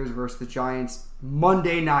Buccaneers versus the Giants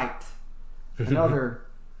Monday night, another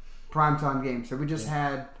primetime game. So we just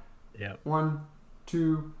had 1,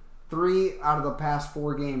 2, 3 out of the past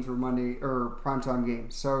 4 games were Monday or primetime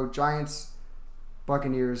games. So Giants,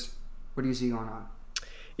 Buccaneers, what do you see going on?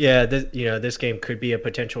 Yeah, this game could be a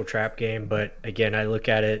potential trap game, but again, I look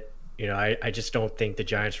at it, I just don't think the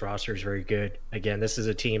Giants roster is very good. Again, this is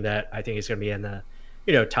a team that I think is going to be in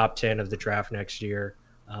the top 10 of the draft next year.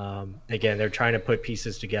 Again, they're trying to put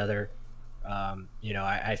pieces together.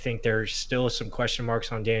 I think there's still some question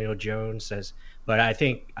marks on Daniel Jones, but I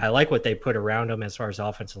think I like what they put around him as far as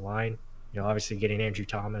offensive line. Obviously getting Andrew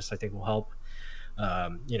Thomas I think will help.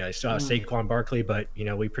 They still have Saquon Barkley, but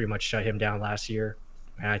we pretty much shut him down last year.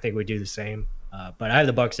 And I think we do the same. But I have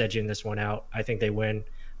the Bucs edging this one out. I think they win.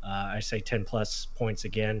 I say 10-plus points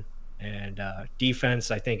again. And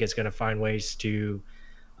defense, I think, is going to find ways to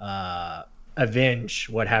avenge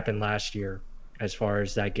what happened last year as far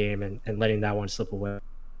as that game and letting that one slip away.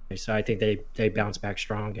 So I think they bounce back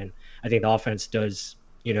strong, and I think the offense does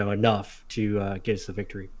enough to get us the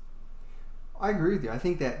victory. I agree with you. I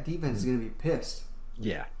think that defense is going to be pissed.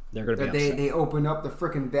 Yeah, they're going to be upset. They open up the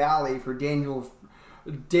freaking valley for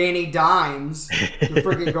Danny Dimes to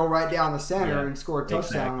freaking go right down the center and score a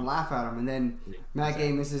touchdown and laugh at him, and then Matt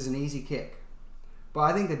Gay misses an easy kick. But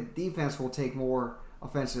I think the defense will take more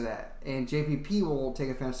offense to that, and JPP will take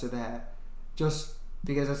offense to that, just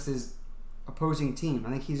because that's his opposing team.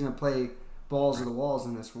 I think he's going to play balls to the walls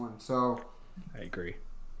in this one. So I agree.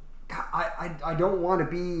 I don't want to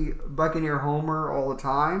be Buccaneer homer all the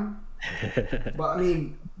time, but I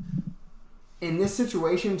mean, in this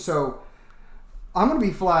situation, so I'm going to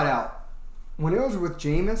be flat out. When it was with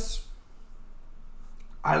Jameis,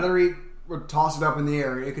 I literally would toss it up in the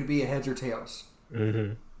air. It could be a heads or tails.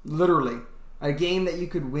 Mm-hmm. Literally. A game that you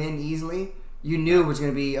could win easily, you knew was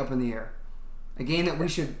going to be up in the air. A game that we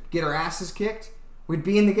should get our asses kicked, we'd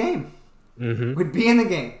be in the game. Mm-hmm. We'd be in the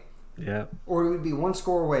game. Yeah. Or we'd be one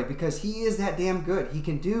score away, because he is that damn good. He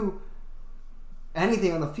can do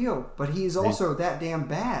anything on the field, but he's also that damn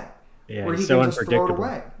bad. Yeah, where he he's so can just throw it unpredictable.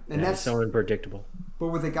 away. And that's so unpredictable. But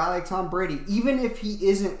with a guy like Tom Brady, even if he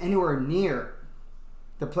isn't anywhere near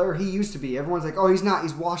the player he used to be, everyone's like, oh, he's not.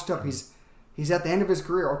 He's washed up. He's at the end of his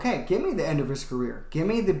career. Okay, give me the end of his career. Give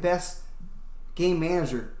me the best game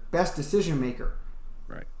manager, best decision maker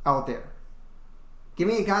out there. Give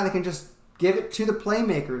me a guy that can just give it to the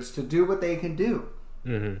playmakers to do what they can do.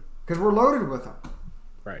 Because we're loaded with them.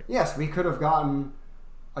 Right. Yes, we could have gotten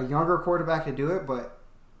a younger quarterback to do it, but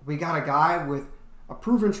we got a guy with a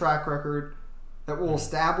proven track record that will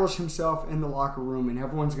establish himself in the locker room, and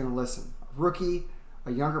everyone's going to listen. A rookie,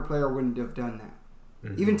 a younger player wouldn't have done that.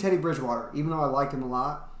 Even Teddy Bridgewater, even though I liked him a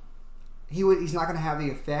lot, he's not going to have the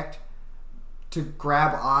effect to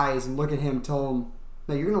grab eyes and look at him and tell him,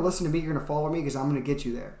 no, you're going to listen to me, you're going to follow me because I'm going to get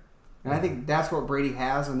you there. And I think that's what Brady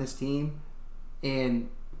has on this team, and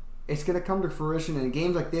it's going to come to fruition in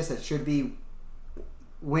games like this that should be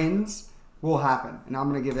wins will happen. And I'm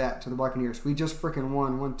going to give that to the Buccaneers. We just freaking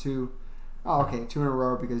won 1-2. Oh, okay, 2 in a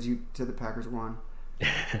row because you said the Packers won.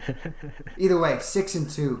 Either way,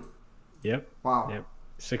 6-2. Yep. Wow. Yep.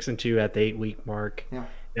 6-2 at the 8-week mark. Yeah.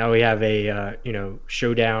 Now we have a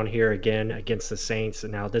showdown here again against the Saints,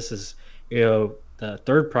 and now this is the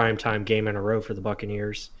third primetime game in a row for the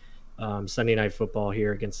Buccaneers. Sunday Night Football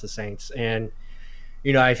here against the Saints, and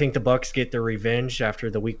I think the Bucs get their revenge after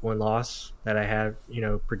the Week 1 loss that I had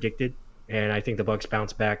predicted, and I think the Bucs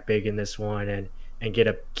bounce back big in this one and get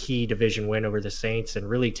a key division win over the Saints and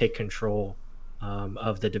really take control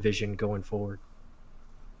of the division going forward.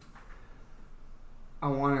 I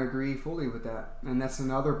want to agree fully with that. And that's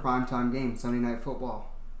another primetime game, Sunday Night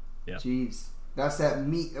Football. Yeah. Jeez. That's that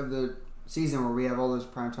meat of the season where we have all those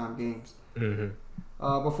primetime games. Mm-hmm.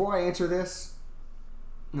 Before I answer this,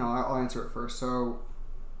 I'll answer it first. So,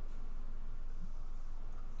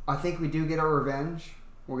 I think we do get our revenge.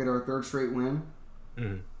 We'll get our third straight win.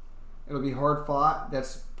 Mm-hmm. It'll be hard fought.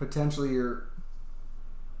 That's potentially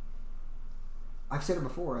I've said it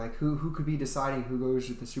before. Like who could be deciding who goes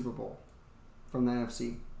to the Super Bowl from the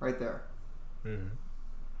NFC right there? Mm-hmm.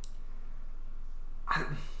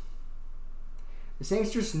 The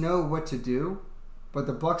Saints just know what to do, but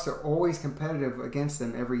the Bucs are always competitive against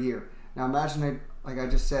them every year. Now imagine, like I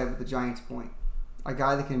just said with the Giants point, a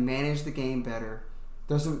guy that can manage the game better,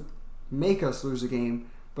 doesn't make us lose a game,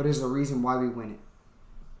 but is the reason why we win it.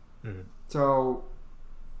 Mm-hmm. So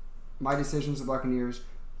my decision's the Buccaneers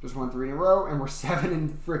just won 3 in a row, and we're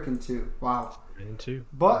 7-2. Wow. 7-2.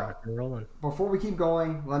 But rock and rolling. Before we keep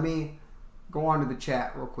going, let me go on to the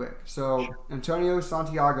chat real quick. So Sure. Antonio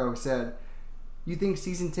Santiago said, you think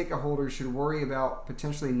season ticket holders should worry about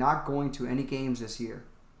potentially not going to any games this year?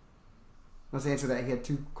 Let's answer that. He had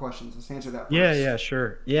 2 questions. Let's answer that first. Yeah,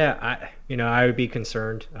 sure. Yeah, I would be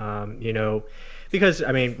concerned, because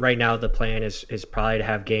right now the plan is probably to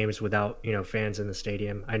have games without, fans in the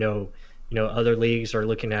stadium. I know, other leagues are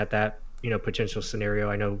looking at that, potential scenario.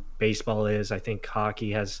 I know baseball is. I think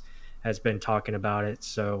hockey has been talking about it.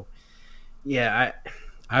 So, yeah,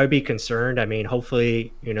 I would be concerned.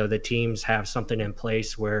 Hopefully, the teams have something in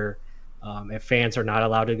place where if fans are not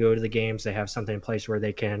allowed to go to the games, they have something in place where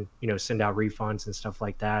they can, send out refunds and stuff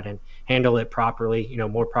like that and handle it properly,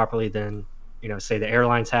 more properly than, say the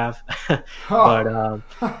airlines have.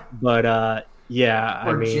 But yeah,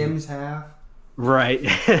 or gyms have. Right.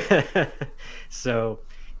 So,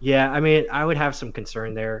 yeah, I would have some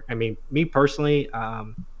concern there. Me personally,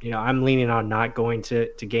 I'm leaning on not going to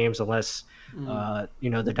games unless,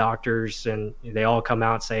 the doctors and they all come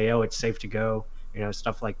out and say, oh, it's safe to go,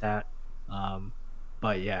 stuff like that.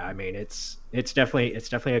 But yeah, I mean, it's definitely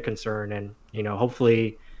a concern, and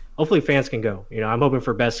hopefully fans can go. I'm hoping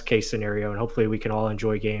for best case scenario, and hopefully we can all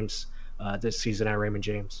enjoy games this season at Raymond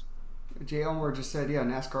James. Jay Elmore just said, yeah,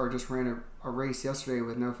 NASCAR just ran a race yesterday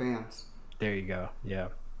with no fans. There you go. Yeah.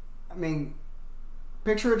 I mean,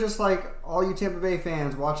 picture it just like all you Tampa Bay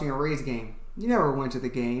fans watching a Rays game. You never went to the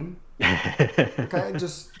game. Okay,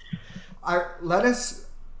 let us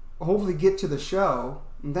hopefully get to the show,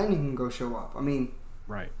 and then you can go show up. I mean,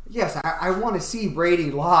 right. Yes, I want to see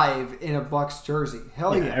Brady live in a Bucs jersey.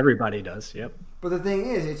 Hell yeah. Everybody does. Yep. But the thing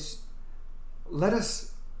is, let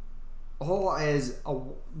us all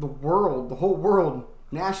the whole world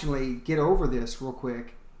nationally get over this real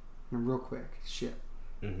quick. Shit.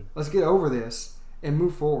 Mm-hmm. Let's get over this and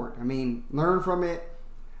move forward. I mean, learn from it.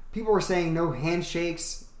 People were saying no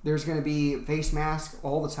handshakes. There's going to be face masks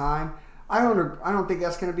all the time. I don't think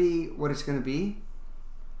that's going to be what it's going to be.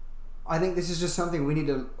 I think this is just something we need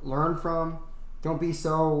to learn from. Don't be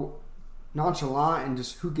so nonchalant and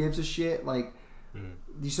just who gives a shit. Like,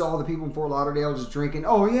 you saw all the people in Fort Lauderdale just drinking.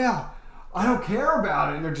 Oh, yeah, I don't care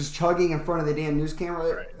about it. And they're just chugging in front of the damn news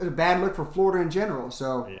camera. Right. It's a bad look for Florida in general.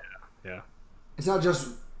 So yeah. It's not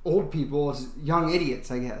just old people. It's young idiots,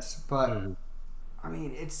 I guess. But, I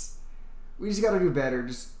mean, we just got to do better,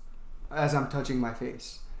 just as I'm touching my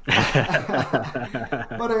face.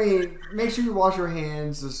 But I mean, make sure you wash your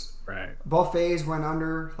hands. Just buffets went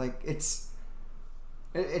under. Like it's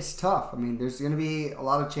tough. I mean, there's going to be a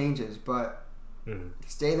lot of changes, but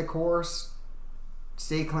stay the course,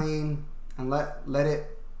 stay clean, and let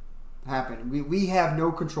it happen. We have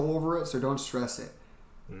no control over it, so don't stress it.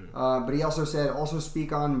 But he also said,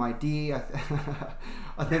 speak on my D.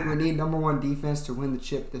 I think we need number one defense to win the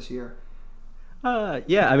chip this year.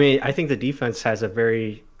 Yeah, I mean, I think the defense has a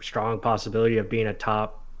very strong possibility of being a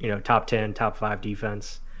top 10, top 5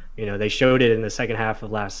 defense. They showed it in the second half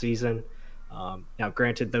of last season. Now,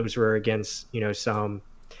 granted, those were against, some,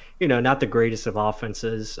 not the greatest of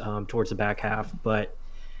offenses towards the back half, but,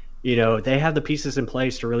 they have the pieces in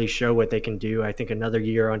place to really show what they can do. I think another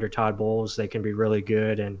year under Todd Bowles, they can be really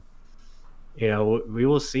good, and, we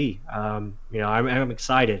will see. I'm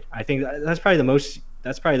excited. I think that's probably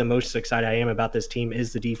the most excited I am about this team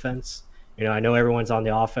is the defense. I know everyone's on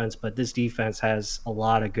the offense, but this defense has a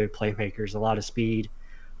lot of good playmakers, a lot of speed.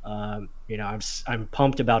 I'm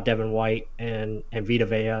pumped about Devin White and Vita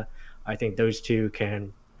Vea. I think those two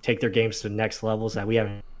can take their games to the next levels that we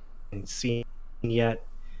haven't seen yet,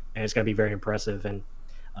 and it's going to be very impressive. And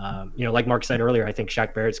like Mark said earlier, I think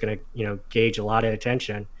Shaq Barrett's going to gauge a lot of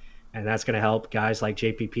attention, and that's going to help guys like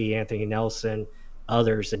JPP, Anthony Nelson,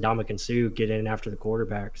 others, and Ndamukong Suh get in after the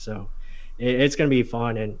quarterback. So it's going to be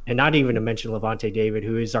fun, and not even to mention Levante David,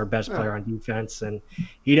 who is our best player on defense, and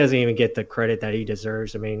he doesn't even get the credit that he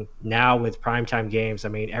deserves. I mean, now with primetime games, I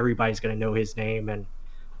mean, everybody's going to know his name, and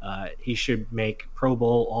he should make Pro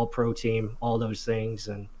Bowl, All-Pro team, all those things,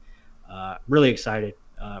 and really excited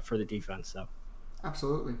for the defense. So,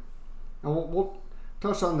 absolutely. And we'll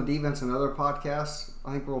touch on the defense in other podcasts.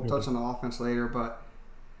 I think we'll touch on the offense later, but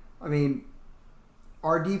I mean,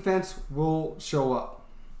 our defense will show up.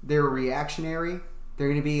 They're reactionary. They're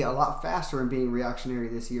going to be a lot faster in being reactionary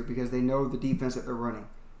this year because they know the defense that they're running.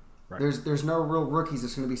 Right. There's no real rookies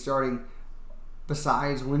that's going to be starting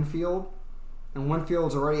besides Winfield. And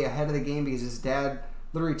Winfield's already ahead of the game because his dad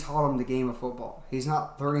literally taught him the game of football. He's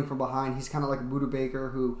not learning from behind. He's kind of like a Buda Baker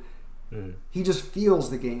who he just feels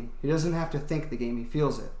the game. He doesn't have to think the game. He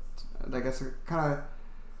feels it. Like that's a kind of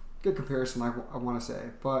good comparison I want to say.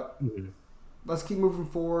 But let's keep moving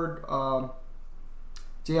forward.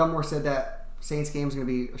 Jay Elmore said that Saints game is going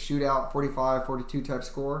to be a shootout, 45-42 type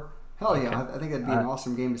score. Hell yeah, I think that'd be an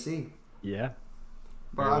awesome game to see. Yeah.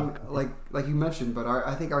 But I'm like you mentioned, but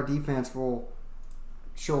I think our defense will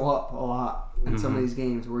show up a lot in some of these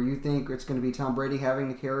games where you think it's going to be Tom Brady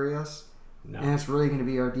having to carry us, and it's really going to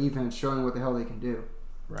be our defense showing what the hell they can do.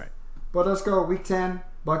 Right. But let's go Week 10,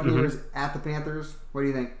 Buccaneers at the Panthers. What do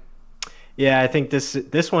you think? Yeah, I think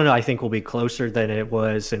this one I think will be closer than it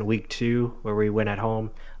was in Week 2 where we went at home.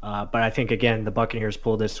 But I think, again, the Buccaneers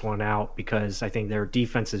pulled this one out because I think their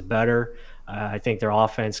defense is better. I think their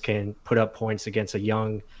offense can put up points against a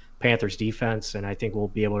young Panthers defense, and I think we'll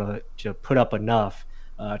be able to put up enough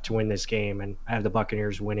to win this game. And I have the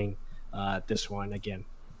Buccaneers winning this one again.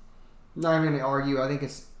 Not even going to argue. I think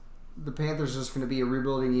the Panthers just going to be a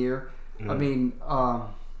rebuilding year. I mean,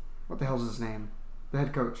 what the hell's his name? The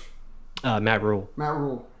head coach. Matt Rule. Matt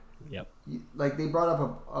Rule. Yep. Like they brought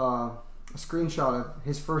up a screenshot of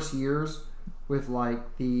his first years with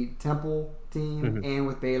like the Temple team and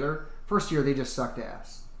with Baylor. First year they just sucked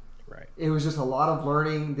ass. Right. It was just a lot of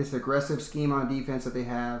learning this aggressive scheme on defense that they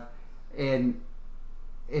have, and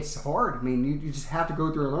it's hard. I mean, you just have to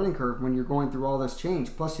go through a learning curve when you're going through all this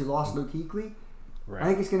change. Plus, you lost Luke Kuechly. Right. I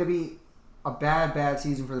think it's going to be a bad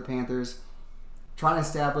season for the Panthers. Trying to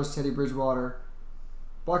establish Teddy Bridgewater.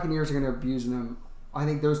 Buccaneers are going to abuse them. I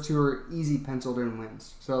think those two are easy penciled-in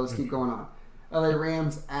wins. So let's keep going on. LA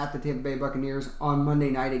Rams at the Tampa Bay Buccaneers on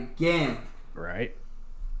Monday night again. Right.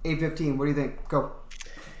 8:15. What do you think? Go.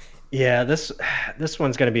 Yeah, this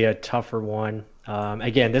one's going to be a tougher one.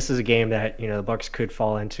 Again, this is a game that the Bucs could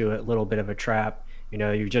fall into a little bit of a trap.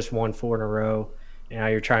 You just won 4 in a row. Now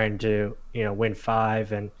you're trying to win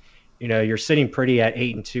 5, and you're sitting pretty at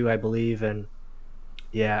 8-2, I believe. And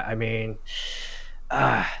yeah, they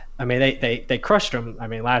crushed them.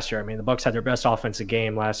 Last year. The Bucs had their best offensive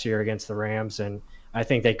game last year against the Rams, and I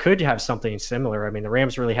think they could have something similar. The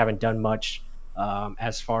Rams really haven't done much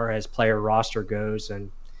as far as player roster goes, and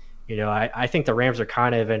I think the Rams are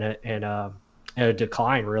kind of in a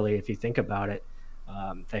decline, really, if you think about it.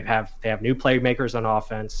 They have new playmakers on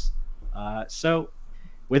offense. So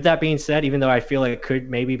with that being said, even though I feel like it could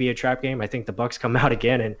maybe be a trap game, I think the Bucs come out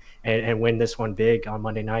again and win this one big on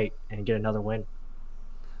Monday night and get another win.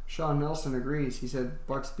 Sean Nelson agrees. He said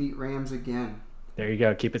Bucs beat Rams again. There you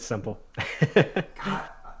go. Keep it simple. God,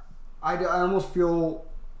 I almost feel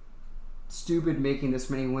stupid making this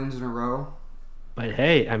many wins in a row. But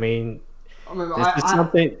hey,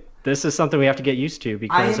 this is something we have to get used to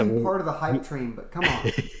because I am part of the hype train. But come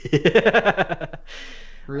on,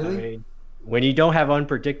 really? When you don't have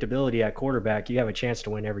unpredictability at quarterback, you have a chance to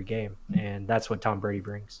win every game, and that's what Tom Brady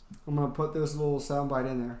brings. I'm gonna put this little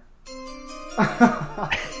soundbite in there.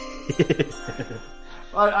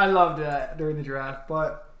 I loved that during the draft,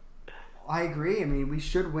 but I agree. We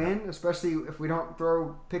should win, especially if we don't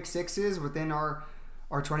throw pick sixes within our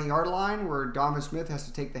 20-yard line where Donovan Smith has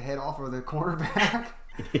to take the head off of the cornerback,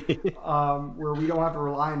 where we don't have to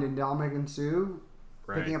rely on Ndamukong Suh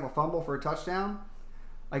picking up a fumble for a touchdown.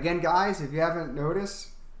 Again, guys, if you haven't noticed,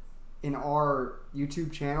 in our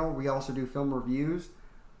YouTube channel, we also do film reviews.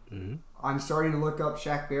 Mm-hmm. I'm starting to look up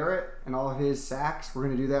Shaq Barrett and all of his sacks. We're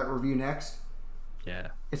going to do that review next. Yeah.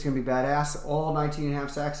 It's going to be badass. All 19 and a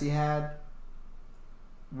half sacks he had.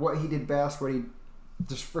 What he did best. What he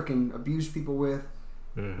just freaking abused people with.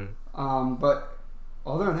 Mm-hmm. But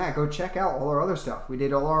other than that, go check out all our other stuff. We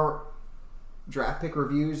did all our draft pick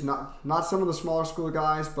reviews. Not some of the smaller school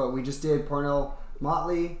guys, but we just did Parnell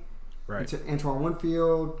Motley. Right. Antoine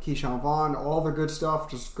Winfield, Keyshawn Vaughn, all the good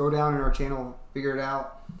stuff. Just go down in our channel, figure it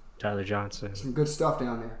out. Tyler Johnson. Some good stuff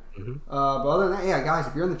down there. Mm-hmm. But other than that, yeah, guys,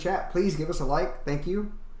 if you're in the chat, please give us a like. Thank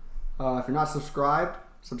you. If you're not subscribed,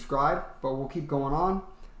 subscribe. But we'll keep going on.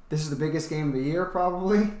 This is the biggest game of the year,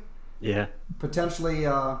 probably. Yeah. Potentially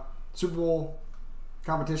Super Bowl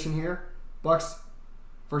competition here. Bucs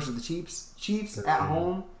versus the Chiefs. Chiefs at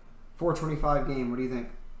home. 4:25 game. What do you think?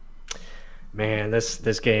 Man,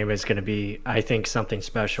 this game is going to be, I think, something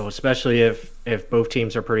special, especially if both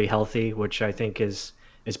teams are pretty healthy, which I think is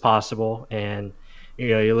possible. And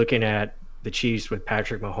you're looking at the Chiefs with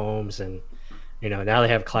Patrick Mahomes, and now they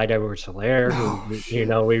have Clyde Edwards-Helaire,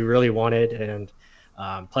 who we really wanted, and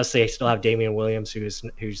plus they still have Damian Williams,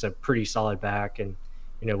 who's a pretty solid back, and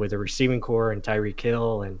with the receiving core and Tyreek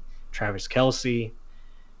Hill and Travis Kelce.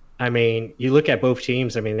 You look at both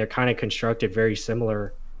teams. They're kind of constructed very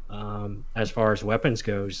similar. As far as weapons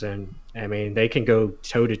goes, and they can go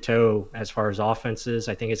toe to toe as far as offenses.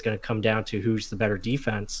 I think it's going to come down to who's the better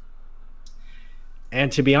defense.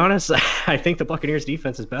 And to be honest, I think the Buccaneers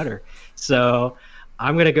defense is better. So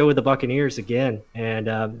I'm going to go with the Buccaneers again, and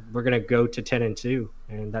we're going to go to 10-2,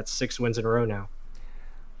 and that's 6 wins in a row now.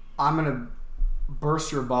 I'm going to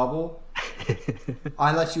burst your bubble.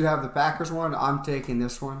 I let you have the Packers one. I'm taking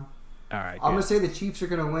this one. All right. I'm going to say the Chiefs are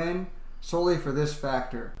going to win solely for this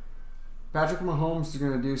factor. Patrick Mahomes is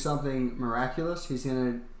going to do something miraculous. He's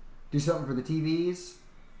going to do something for the TVs.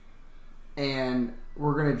 And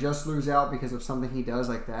we're going to just lose out because of something he does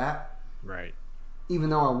like that. Right. Even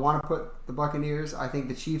though I want to put the Buccaneers, I think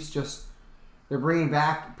the Chiefs they're bringing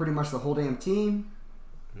back pretty much the whole damn team.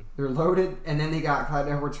 They're loaded. And then they got Clyde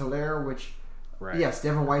Edwards-Helaire, which, yes,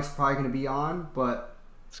 Devin White's probably going to be on, but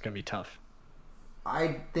it's going to be tough.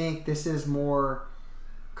 I think this is more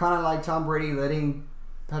kind of like Tom Brady letting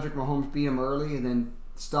Patrick Mahomes beat him early and then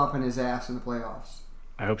stomping his ass in the playoffs.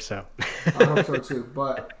 I hope so. I hope so too.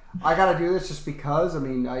 But I got to do this just because,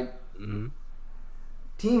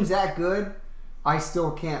 teams that good, I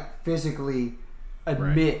still can't physically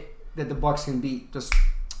admit that the Bucs can beat. Just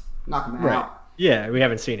knock them out. Yeah, we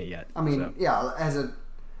haven't seen it yet. Yeah, as a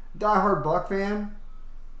diehard Buck fan,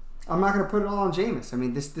 I'm not going to put it all on Jameis. I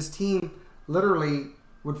mean, this team literally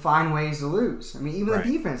would find ways to lose. I mean, even the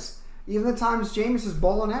defense, even the times Jameis is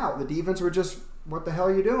balling out, the defense were just, what the hell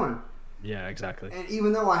are you doing? Yeah, exactly. And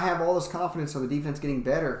even though I have all this confidence on the defense getting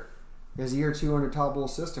better as year 2 under Todd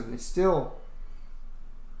Bowles' system, it's still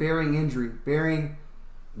bearing injury, bearing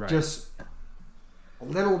just a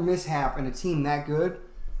little mishap in a team that good,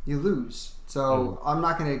 you lose. So I'm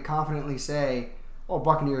not going to confidently say, oh,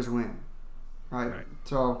 Buccaneers win. Right?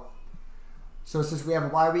 So since we have a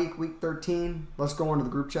bye week, week 13, let's go into the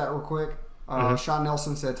group chat real quick. Sean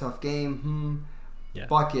Nelson said, tough game. Yeah.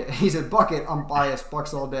 Bucket. He said, Bucket, I'm biased.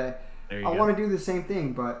 Bucks all day. I want to do the same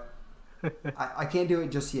thing, but I can't do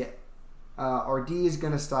it just yet. Our D is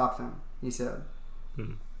going to stop them, he said.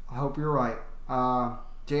 I hope you're right.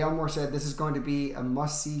 Jay Elmore said, this is going to be a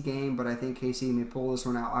must-see game, but I think KC may pull this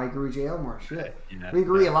one out. I agree with Jay Elmore. Shit. Yeah, we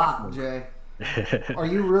agree a lot, Jay. Are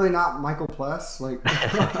you really not Michael Pless?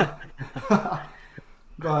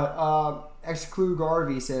 But X-Clue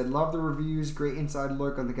Garvey said, love the reviews, great inside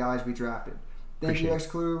look on the guys we drafted. Thank you,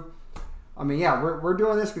 X-Clue. I mean, yeah, we're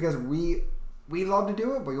doing this because we love to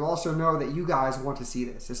do it, but you also know that you guys want to see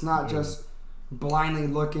this. It's not just blindly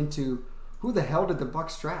look into who the hell did the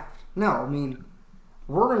Bucks draft. No, I mean,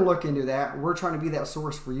 we're going to look into that. We're trying to be that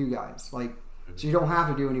source for you guys. So you don't have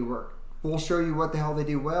to do any work. We'll show you what the hell they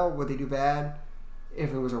do well, what they do bad,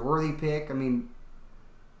 if it was a worthy pick. I mean,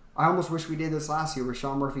 I almost wish we did this last year with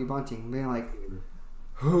Sean Murphy Bunting. Being like,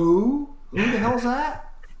 who? Who the hell's that?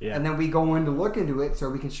 Yeah. And then we go in to look into it so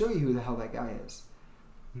we can show you who the hell that guy is.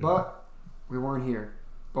 But we weren't here.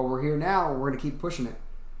 But we're here now, and we're going to keep pushing it.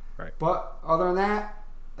 Right. But other than that,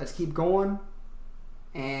 let's keep going.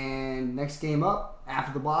 And next game up,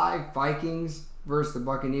 after the bye, Vikings versus the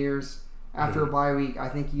Buccaneers. After a bye week, I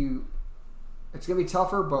think it's going to be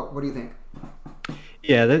tougher, but what do you think?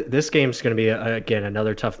 Yeah, this game's going to be, again,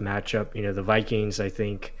 another tough matchup. The Vikings, I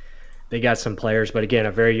think, they got some players, but again,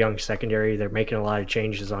 a very young secondary. They're making a lot of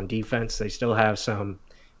changes on defense. They still have some,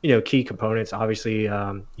 key components. Obviously,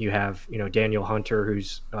 you have, Daniel Hunter,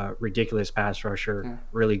 who's a ridiculous pass rusher,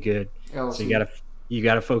 really good. So you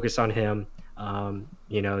got to focus on him.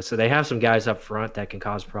 So they have some guys up front that can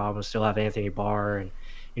cause problems. Still have Anthony Barr and,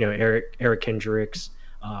 Eric Kendricks.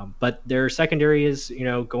 But their secondary is,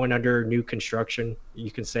 going under new construction,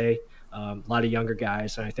 you can say. A lot of younger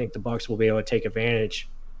guys, and I think the Bucs will be able to take advantage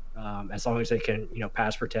as long as they can,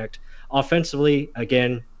 pass protect. Offensively,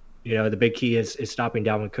 again, the big key is stopping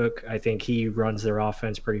Dalvin Cook. I think he runs their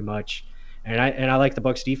offense pretty much, and I like the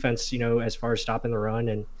Bucs defense, as far as stopping the run.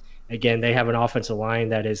 And again, they have an offensive line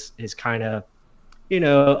that is kind of,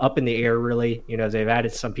 up in the air. Really, they've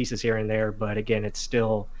added some pieces here and there, but again, it's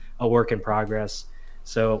still a work in progress.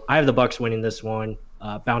 So I have the Bucs winning this one,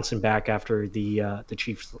 bouncing back after the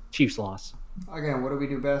Chiefs loss. Again, what do we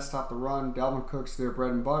do best? Stop the run. Dalvin Cook's their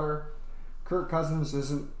bread and butter. Kirk Cousins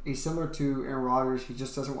he's similar to Aaron Rodgers. He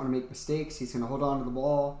just doesn't want to make mistakes. He's going to hold on to the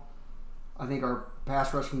ball. I think our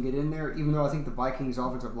pass rush can get in there, even though I think the Vikings'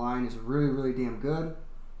 offensive line is really, really damn good.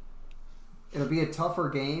 It'll be a tougher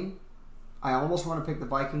game. I almost want to pick the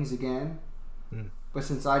Vikings again, but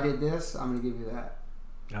since I did this, I'm going to give you that.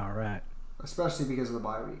 All right. Especially because of the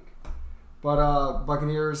bye week. But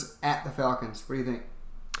Buccaneers at the Falcons. What do you think?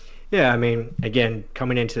 Yeah, I mean, again,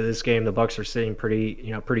 coming into this game, the Bucs are sitting pretty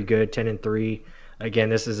good, 10-3. Again,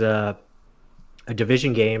 this is a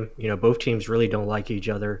division game. Both teams really don't like each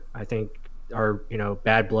other. I think our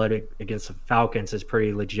bad blood against the Falcons is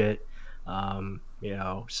pretty legit.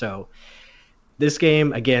 So this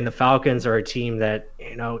game, again, the Falcons are a team that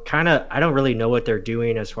kind of I don't really know what they're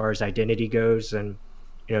doing as far as identity goes, and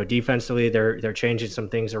defensively they're changing some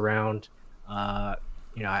things around.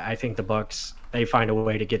 I think the Bucs, they find a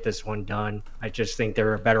way to get this one done. I just think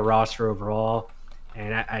they're a better roster overall,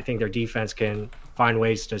 and I think their defense can find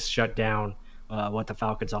ways to shut down what the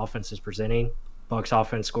Falcons' offense is presenting. Bucs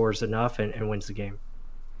offense scores enough and wins the game.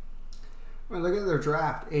 Well, look at their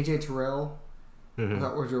draft. A.J. Terrell, I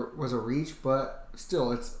thought was a reach, but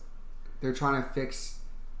still, they're trying to fix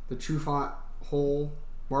the Trufant hole.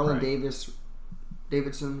 Marlon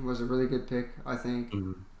Davidson was a really good pick, I think.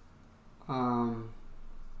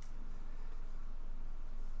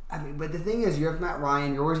 But the thing is, you have Matt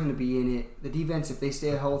Ryan. You're always going to be in it. The defense, if they stay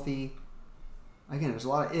healthy, again, there's a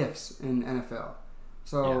lot of ifs in NFL.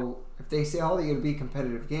 So if they stay healthy, it'll be a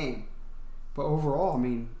competitive game. But overall, I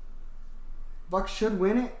mean, Bucks should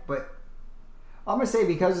win it. But I'm going to say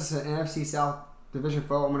because it's an NFC South division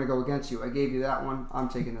foe, I'm going to go against you. I gave you that one. I'm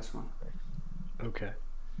taking this one. Okay.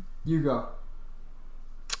 You go.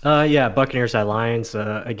 Buccaneers at Lions.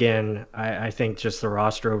 Again, I think just the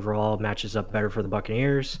roster overall matches up better for the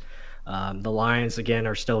Buccaneers. The Lions, again,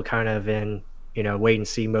 are still kind of in, wait and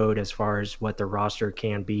see mode as far as what the roster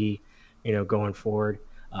can be, going forward.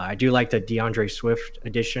 I do like the DeAndre Swift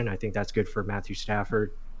addition. I think that's good for Matthew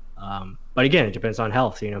Stafford. But again, it depends on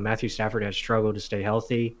health. Matthew Stafford has struggled to stay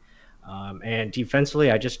healthy. And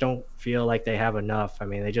defensively, I just don't feel like they have enough. I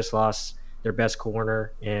mean, they just lost their best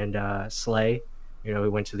corner and Slay,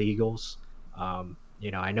 who went to the Eagles.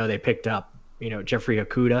 I know they picked up, Jeffrey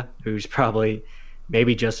Okuda, who's probably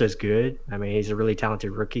maybe just as good. I mean, he's a really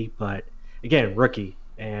talented rookie, but again, rookie.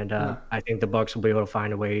 And I think the Bucs will be able to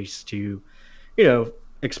find ways to,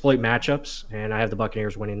 exploit matchups. And I have the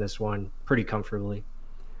Buccaneers winning this one pretty comfortably.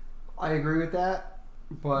 I agree with that,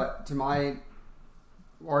 but to my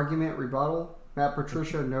argument, rebuttal, Matt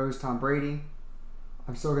Patricia knows Tom Brady.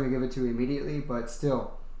 I'm still going to give it to him immediately, but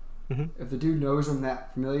still, if the dude knows him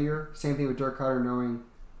that familiar, same thing with Dirk Cutter knowing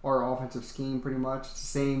our offensive scheme pretty much. It's the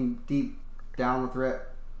same deep down the threat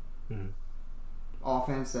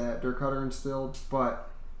offense that Dirk Cutter instilled, but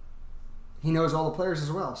he knows all the players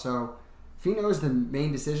as well. So if he knows the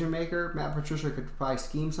main decision maker, Matt Patricia could probably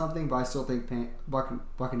scheme something, but I still think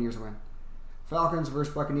Buccaneers win. Falcons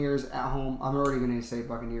versus Buccaneers at home. I'm already going to say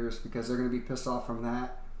Buccaneers because they're going to be pissed off from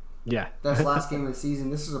that. Yeah. That's the last game of the season.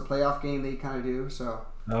 This is a playoff game they kind of do. So.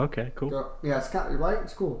 Oh, okay, cool. Yeah, it's kind of right.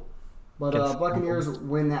 It's cool. But Buccaneers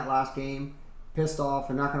win that last game. Pissed off.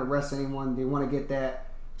 They're not going to rest anyone. They want to get that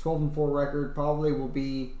 12-4 record. Probably will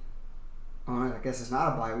be. I guess it's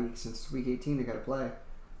not a bye week since week 18 they got to play.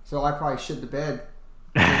 So I probably shit the bed.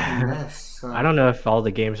 So. I don't know if all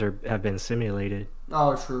the games have been simulated.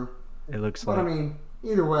 Oh, true. It looks like. But I mean,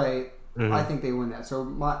 either way, I think they win that. So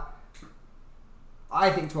I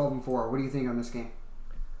think 12-4. What do you think on this game?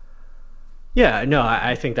 Yeah, no,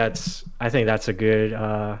 I think that's a good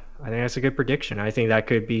prediction. I think that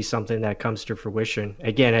could be something that comes to fruition.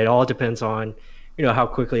 Again, it all depends on, how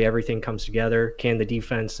quickly everything comes together. Can the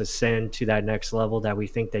defense ascend to that next level that we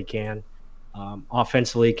think they can?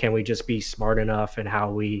 Offensively, can we just be smart enough in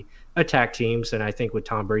how we attack teams? And I think with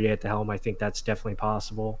Tom Brady at the helm, I think that's definitely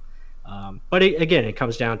possible. But again, it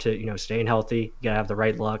comes down to, staying healthy. You got to have the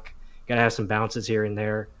right luck. You got to have some bounces here and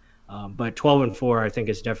there. But 12-4, I think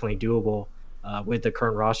is definitely doable with the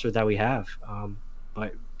current roster that we have.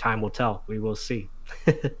 But time will tell. We will see.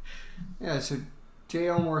 Yeah, so Jay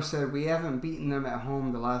Elmore said we haven't beaten them at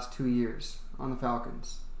home the last 2 years on the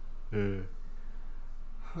Falcons.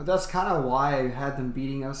 That's kind of why I had them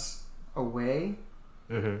beating us away.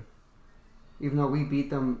 Even though we beat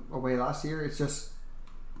them away last year, it's just,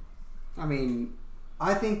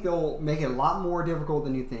 I think they'll make it a lot more difficult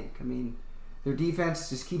than you think. Their defense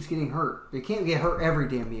just keeps getting hurt. They can't get hurt every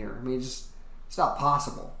damn year. It's not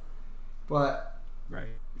possible. But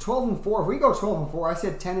 12-4, if we go 12-4, I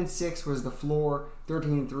said 10-6 was the floor,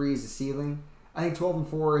 13-3 is the ceiling. I think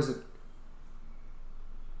 12-4 is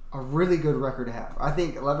a really good record to have. I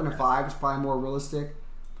think 11-5 is probably more realistic.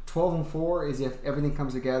 12-4 is if everything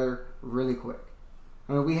comes together really quick.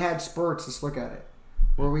 We had spurts, let's look at it,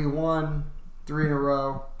 where we won 3 in a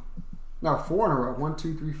row. No, 4 in a row. 1,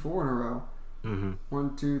 2, 3, 4 in a row.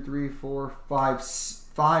 1, 2, 3, 4,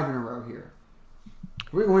 5 in a row here.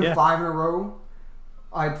 If we win 5 in a row,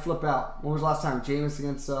 I'd flip out. When was the last time? Jameis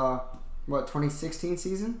against 2016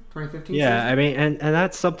 season? 2015 season? Yeah, and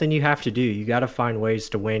that's something you have to do. You got to find ways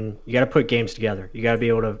to win. You got to put games together. You got to be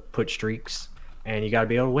able to put streaks, and you got to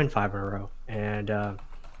be able to win 5 in a row. And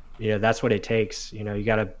that's what it takes. You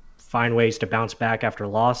got to find ways to bounce back after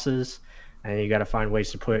losses, and you got to find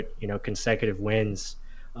ways to put consecutive wins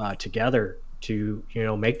together to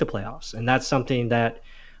make the playoffs. And that's something that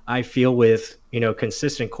I feel with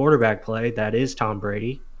consistent quarterback play, that is Tom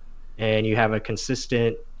Brady, and you have a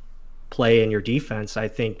consistent play in your defense. I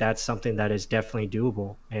think that's something that is definitely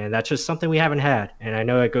doable, and that's just something we haven't had. And I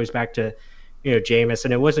know it goes back to Jameis,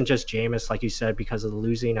 and it wasn't just Jameis, like you said, because of the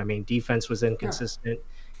losing. Defense was inconsistent.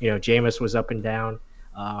 Jameis was up and down.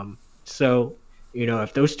 So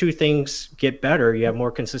if those two things get better, you have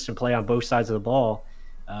more consistent play on both sides of the ball.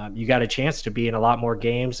 You got a chance to be in a lot more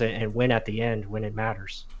games and win at the end when it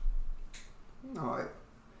matters. No,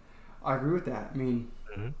 I agree with that.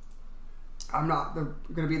 I'm not going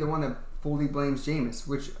to be the one that fully blames Jameis,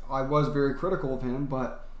 which I was very critical of him,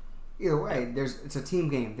 but either way, it's a team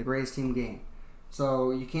game, the greatest team game.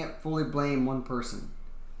 So you can't fully blame one person.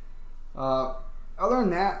 Other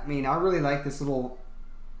than that, I really like this little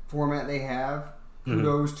format they have.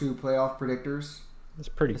 Kudos to playoff predictors. It's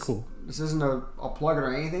pretty cool. This isn't a plug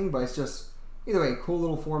or anything, but it's just, either way, cool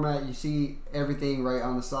little format. You see everything right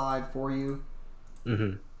on the side for you.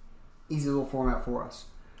 Easy little format for us.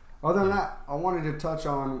 Other than that, I wanted to touch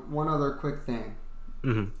on one other quick thing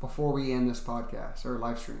before we end this podcast or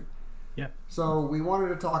live stream. Yeah. So we wanted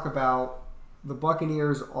to talk about the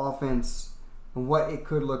Buccaneers offense and what it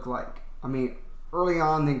could look like. I mean, early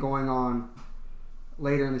on, then going on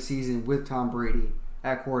later in the season with Tom Brady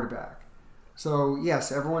at quarterback. So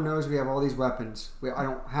yes, everyone knows we have all these weapons. I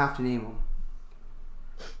don't have to name them.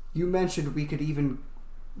 You mentioned we could even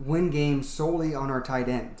win games solely on our tight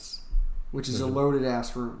ends, which is a loaded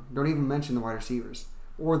ass room. Don't even mention the wide receivers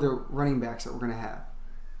or the running backs that we're going to have.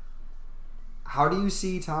 How do you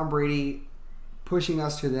see Tom Brady pushing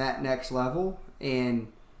us to that next level? And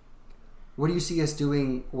what do you see us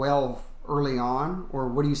doing well early on? Or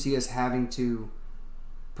what do you see us having to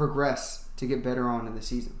progress to get better on in the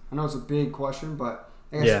season? I know it's a big question, but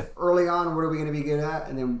I guess early on, what are we going to be good at?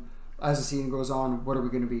 And then as the season goes on, what are we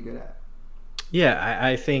going to be good at? Yeah,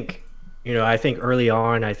 I think, I think early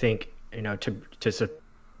on, to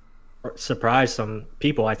surprise some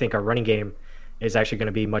people, I think our running game is actually going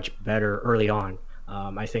to be much better early on.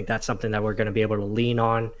 I think that's something that we're going to be able to lean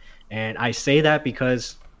on. And I say that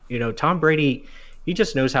because, Tom Brady, he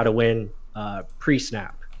just knows how to win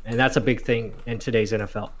pre-snap. And that's a big thing in today's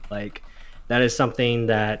NFL. Like, that is something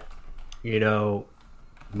that,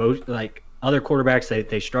 most like other quarterbacks,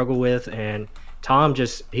 they struggle with. And Tom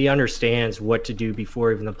he understands what to do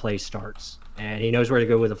before even the play starts. And he knows where to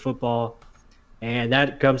go with the football. And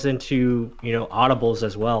that comes into, audibles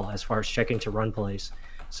as well, as far as checking to run plays.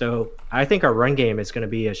 So I think our run game is going to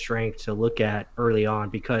be a strength to look at early on,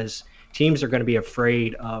 because teams are going to be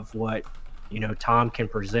afraid of what, Tom can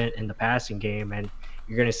present in the passing game. And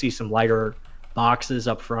you're going to see some lighter boxes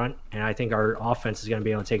up front. And I think our offense is going to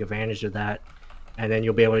be able to take advantage of that. And then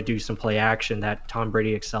you'll be able to do some play action that Tom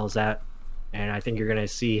Brady excels at. And I think you're going to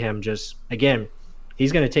see him just, again,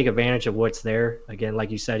 he's going to take advantage of what's there. Again,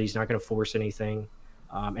 like you said, he's not going to force anything.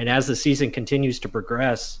 And as the season continues to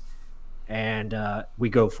progress and we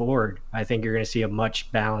go forward, I think you're going to see a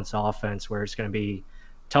much balanced offense where it's going to be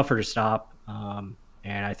tougher to stop.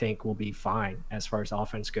 And I think we'll be fine as far as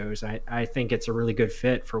offense goes. I think it's a really good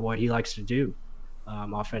fit for what he likes to do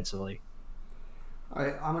offensively.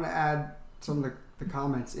 I'm going to add some of the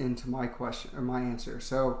comments into my question or my answer.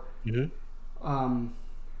 So,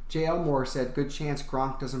 J.L. Moore said, good chance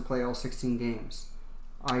Gronk doesn't play all 16 games.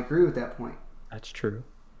 I agree with that point. That's true.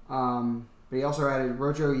 But he also added,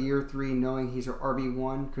 Rojo year 3, knowing he's an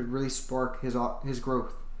RB1, could really spark his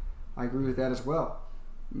growth. I agree with that as well.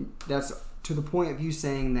 That's to the point of you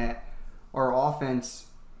saying that our offense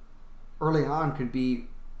early on could be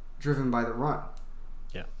driven by the run.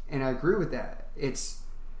 Yeah. And I agree with that. It's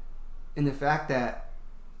in the fact that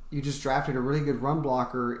you just drafted a really good run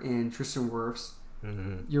blocker in Tristan Wirfs.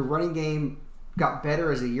 Your running game got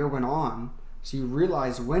better as the year went on, so you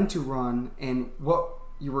realized when to run and what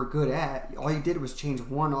you were good at. All you did was change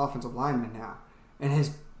one offensive lineman now. And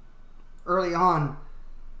his early on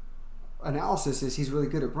analysis is he's really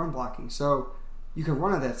good at run blocking. So you can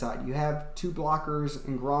run on that side. You have two blockers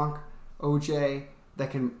in Gronk, OJ,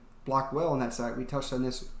 that can block well on that side. We touched on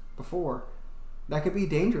this before. That could be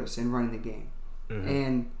dangerous in running the game.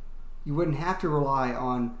 And you wouldn't have to rely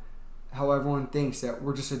on how everyone thinks that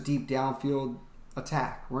we're just a deep downfield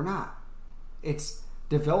attack. We're not. It's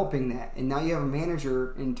developing that. And now you have a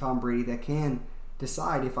manager in Tom Brady that can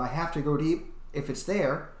decide if I have to go deep, if it's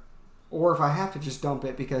there, or if I have to just dump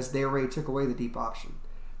it because they already took away the deep option.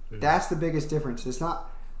 That's the biggest difference. It's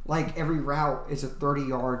not like every route is a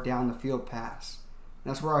 30-yard down the field pass.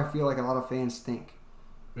 That's where I feel like a lot of fans think.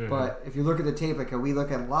 But if you look at the tape, like we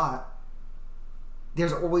look at a lot,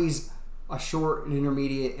 there's always a short, an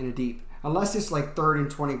intermediate, and a deep. Unless it's like 3rd and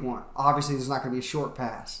 21. Obviously, there's not going to be a short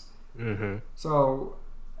pass. So,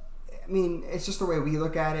 I mean, it's just the way we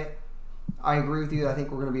look at it. I agree with you. I think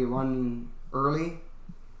we're going to be running early.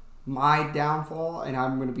 My downfall, and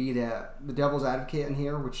I'm going to be the devil's advocate in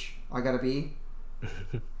here, which I got to be,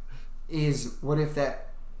 is what if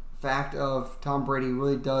that fact of Tom Brady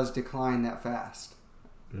really does decline that fast?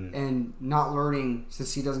 And not learning,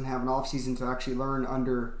 since he doesn't have an offseason to actually learn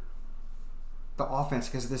under the offense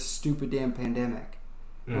because of this stupid damn pandemic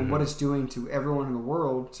and what it's doing to everyone in the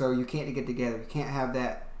world. So you can't get together. You can't have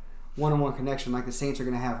that one-on-one connection like the Saints are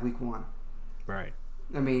going to have week 1. Right.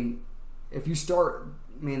 I mean, if you start,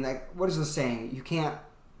 like, what is the saying? You can't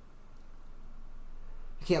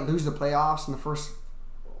lose the playoffs in the first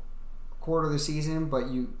quarter of the season, but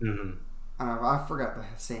you... I don't know, I forgot the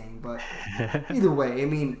saying, but either way, I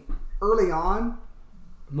mean, early on,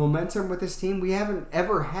 momentum with this team, we haven't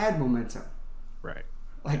ever had momentum. Right.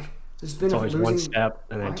 Like, it's been always one step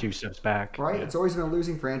and then 2 steps back. Right. Yeah. It's always been a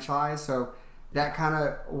losing franchise, so that kind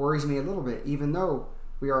of worries me a little bit, even though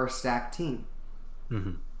we are a stacked team.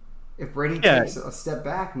 If Brady takes a step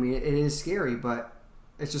back, I mean, it is scary, but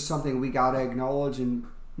it's just something we got to acknowledge and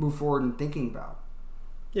move forward in thinking about.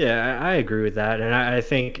 Yeah, I agree with that. And I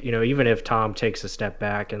think, even if Tom takes a step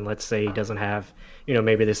back and let's say he doesn't have,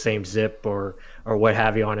 maybe the same zip or what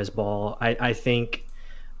have you on his ball, I think,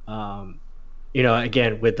 again,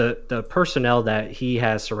 with the personnel that he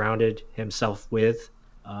has surrounded himself with,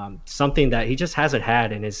 something that he just hasn't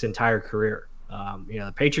had in his entire career.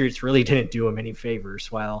 The Patriots really didn't do him any favors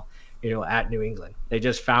while, at New England. They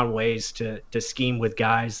just found ways to scheme with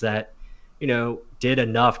guys that, did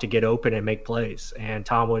enough to get open and make plays. And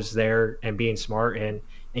Tom was there and being smart and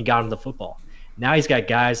got him the football. Now he's got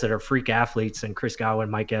guys that are freak athletes and Chris Godwin,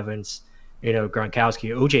 Mike Evans,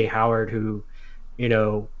 Gronkowski, OJ Howard, who,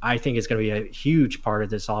 I think is going to be a huge part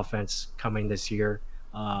of this offense coming this year.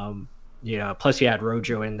 Plus you had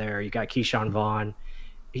Rojo in there. You got Keyshawn Vaughn.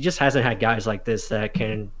 He just hasn't had guys like this that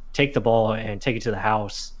can take the ball and take it to the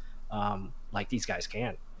house like these guys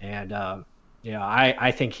can. And,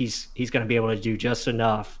 I think he's going to be able to do just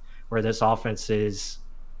enough where this offense is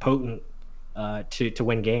potent to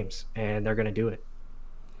win games, and they're going to do it.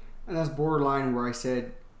 And that's borderline where I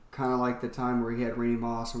said kind of like the time where he had Randy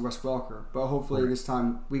Moss and Wes Welker, but hopefully this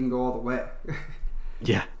time we can go all the way.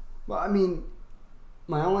 Yeah. Well, I mean,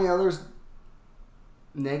 my only other's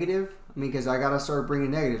negative. Because I got to start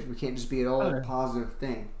bringing negatives. We can't just be at all a positive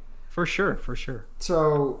thing. For sure.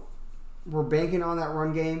 So we're banking on that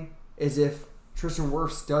run game as if Tristan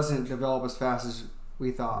Wirfs doesn't develop as fast as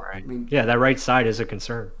we thought. Right. That right side is a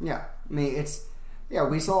concern. Yeah.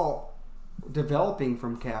 We saw developing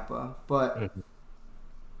from Kappa, but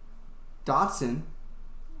Dotson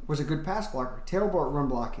was a good pass blocker. Terrible at run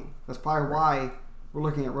blocking. That's probably why we're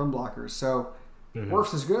looking at run blockers. So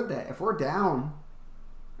Wirfs is good at that. If we're down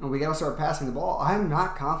and we got to start passing the ball, I'm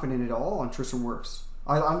not confident at all on Tristan Wirfs.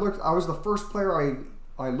 I was the first player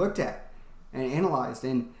I looked at and analyzed,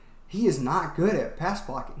 and he is not good at pass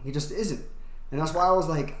blocking. He just isn't. And that's why I was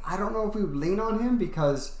like, I don't know if we would lean on him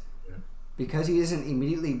because he isn't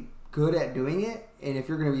immediately good at doing it. And if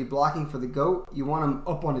you're going to be blocking for the GOAT, you want him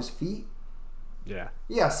up on his feet. Yeah.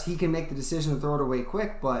 Yes, he can make the decision to throw it away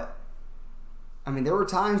quick, but there were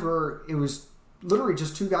times where it was literally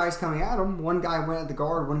just two guys coming at him. One guy went at the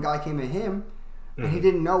guard, one guy came at him, and he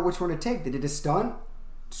didn't know which one to take. They did a stunt,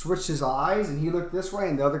 switched his eyes, and he looked this way,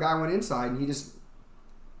 and the other guy went inside, and he just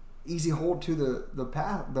easy hold to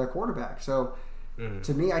the quarterback. So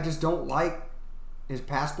to me, I just don't like his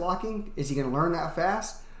pass blocking. Is he going to learn that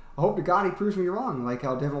fast? I hope to God he proves me wrong, like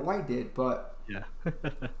how Devin White did. But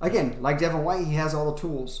again, like Devin White, he has all the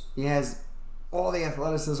tools. He has all the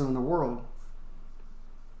athleticism in the world.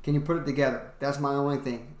 Can you put it together? That's my only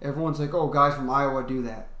thing. Everyone's like, "Oh, guys from Iowa do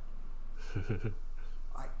that."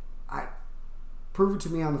 I prove it to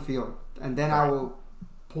me on the field, and then I will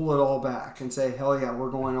pull it all back and say, "Hell yeah, we're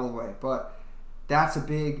going all the way." But that's a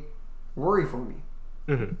big worry for me.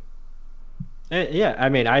 Yeah,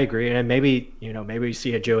 I agree, and maybe we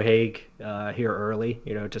see a Joe Haig here early,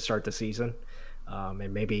 to start the season,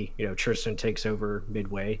 and maybe Tristan takes over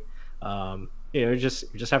midway.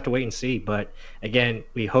 Just have to wait and see. But again,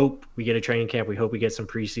 we hope we get a training camp. We hope we get some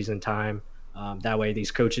preseason time. That way,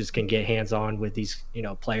 these coaches can get hands on with these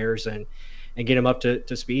players and get them up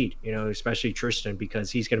to speed. Especially Tristan, because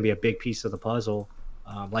he's going to be a big piece of the puzzle,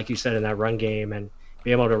 like you said, in that run game, and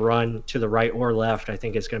be able to run to the right or left. I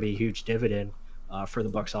think it's going to be a huge dividend for the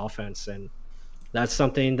Bucs offense, and that's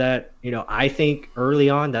something that I think early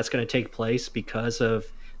on that's going to take place because of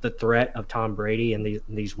the threat of Tom Brady and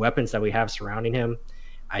these weapons that we have surrounding him.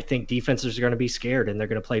 I think defenses are going to be scared and they're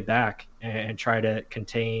going to play back and try to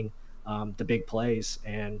contain the big plays.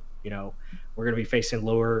 And, we're going to be facing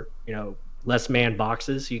lower, less man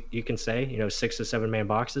boxes, you can say, 6 to 7 man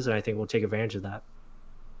boxes. And I think we'll take advantage of that.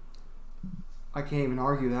 I can't even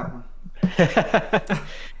argue that one.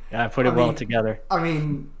 Yeah, I put it well together.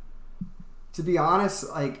 To be honest,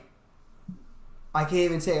 I can't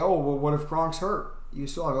even say, oh, well, what if Gronk's hurt? You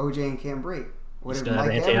still have OJ and Cam Brate. What if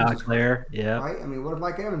Mike Evans is hurt? Yeah. Right? What if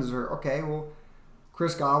Mike Evans is hurt? Okay, well,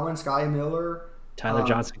 Chris Godwin, Scotty Miller, Tyler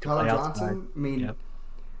Johnson. Yep.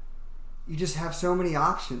 You just have so many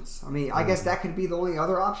options. I guess that could be the only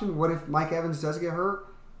other option. What if Mike Evans does get hurt?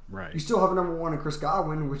 Right. You still have a number one in Chris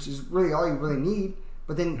Godwin, which is really all you really need.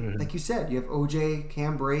 But then, like you said, you have OJ,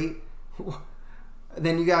 Cam Brate.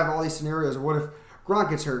 Then you have all these scenarios. What if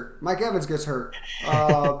Gronk gets hurt? Mike Evans gets hurt.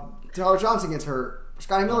 Tyler Johnson gets hurt.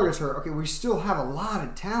 Scotty Miller gets hurt. Okay, we still have a lot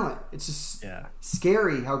of talent. It's just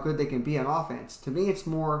scary how good they can be on offense. To me, it's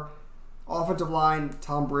more offensive line,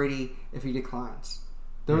 Tom Brady, if he declines.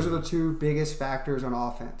 Those are the two biggest factors on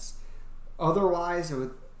offense. Otherwise,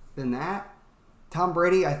 than that, Tom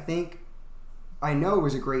Brady, I know,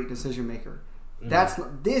 was a great decision maker.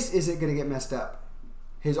 This isn't going to get messed up.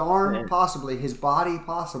 His arm, possibly. His body,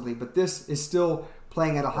 possibly. But this is still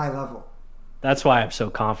playing at a high level. That's why I'm so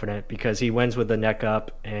confident, because he wins with the neck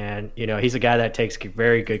up, and he's a guy that takes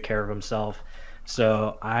very good care of himself.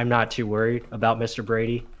 So I'm not too worried about Mr.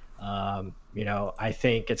 Brady. I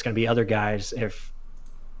think it's going to be other guys. If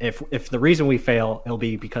the reason we fail, it'll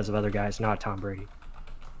be because of other guys, not Tom Brady.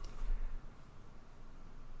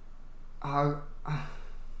 I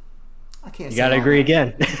can't. You got to agree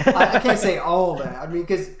again. I can't say all that. I mean,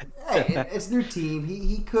 because it's a new team.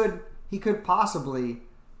 He could possibly.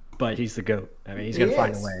 But he's the GOAT. I mean, he's going to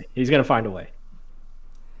find a way. He's going to find a way.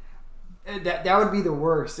 That would be the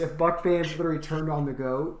worst if Buck fans literally turned on the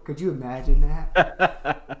GOAT. Could you imagine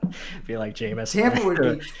that? Be like Jameis. Tampa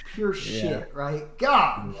would be pure shit, right?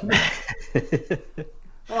 God.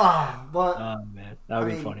 Oh man, that would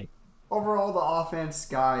be funny. Overall, the offense,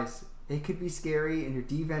 guys, it could be scary, and your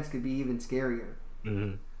defense could be even scarier.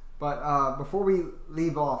 Mm-hmm. But before we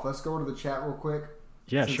leave off, let's go to the chat real quick.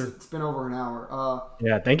 Yeah, sure. It's been over an hour.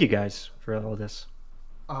 Thank you guys for all this.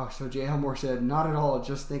 Oh, so Jay Elmore said, not at all,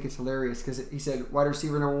 just think it's hilarious, because he said, wide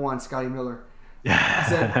receiver number 1, Scotty Miller. I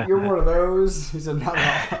said, you're one of those. He said, not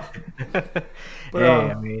at all. But,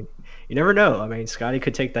 I mean, you never know. I mean, Scotty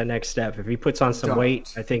could take that next step. If he puts on some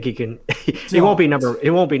weight, I think he can. It won't be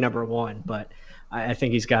number 1, but I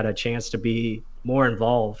think he's got a chance to be more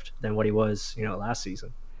involved than what he was, last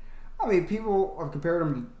season. I mean, people have compared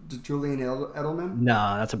him to Julian Edelman.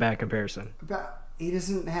 No, that's a bad comparison. But he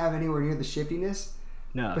doesn't have anywhere near the shiftiness.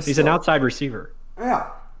 No, he's an outside receiver. Yeah.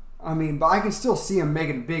 I mean, but I can still see him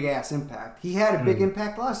making a big-ass impact. He had a big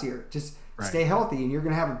impact last year. Just stay healthy, and you're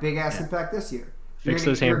going to have a big-ass impact this year. Fix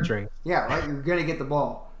those hamstrings. Yeah, right? You're going to get the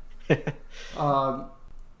ball. But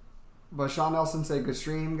Sean Nelson said, good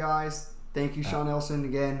stream, guys. Thank you, Sean Nelson,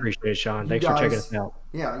 again. Appreciate it, Sean. Thanks for checking us out.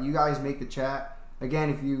 Yeah, you guys make the chat. Again,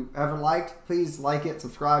 if you haven't liked, please like it,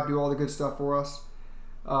 subscribe, do all the good stuff for us.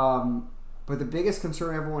 But the biggest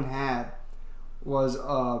concern everyone had was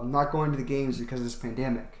not going to the games because of this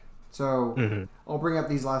pandemic. So I'll bring up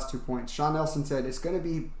these last 2 points. Sean Nelson said it's going to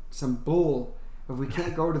be some bull if we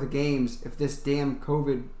can't go to the games if this damn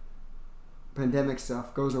COVID pandemic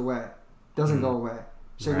stuff goes away. Doesn't go away.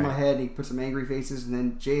 Shaking my head, he put some angry faces, and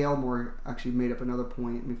then Jay Elmore actually made up another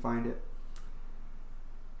point. Let me find it.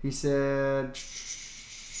 He said,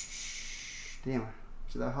 damn,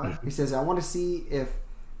 is that high? He says, I want to see if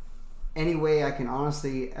any way I can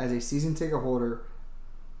honestly, as a season ticket holder,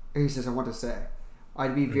 he says, I want to say,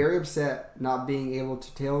 I'd be very upset not being able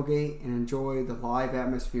to tailgate and enjoy the live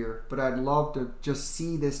atmosphere, but I'd love to just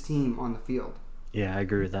see this team on the field. Yeah, I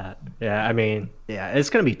agree with that. Yeah, I mean, it's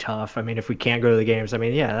going to be tough. I mean, if we can't go to the games, I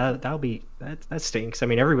mean, that stinks. I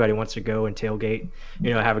mean, everybody wants to go and tailgate,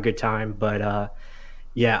 have a good time. But,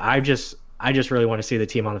 I just really want to see the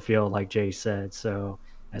team on the field, like Jay said. So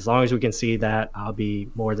as long as we can see that, I'll be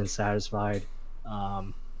more than satisfied.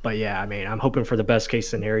 But, I mean, I'm hoping for the best case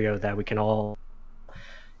scenario that we can all,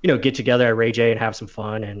 get together at Ray J and have some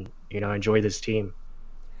fun and, enjoy this team.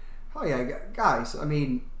 Oh, yeah, guys, I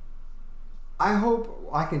mean, I hope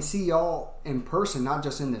I can see y'all in person, not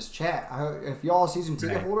just in this chat. If y'all are season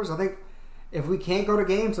ticket holders, I think if we can't go to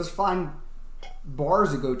games, let's find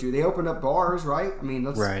bars to go to. They opened up bars, right? I mean,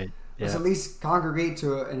 let's at least congregate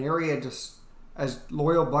to an area just as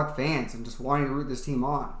loyal Buck fans and just wanting to root this team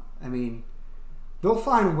on. I mean, they'll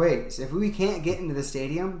find ways. If we can't get into the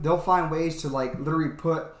stadium, they'll find ways to literally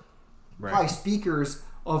put probably speakers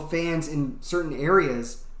of fans in certain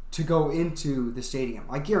areas to go into the stadium.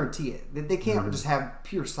 I guarantee it. They can't just have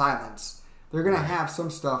pure silence. They're going to have some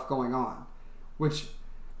stuff going on, which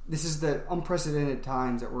this is the unprecedented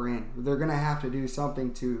times that we're in. They're going to have to do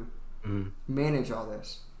something to manage all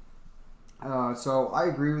this. So I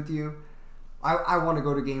agree with you. I want to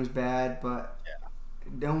go to games bad, but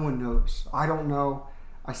no one knows. I don't know.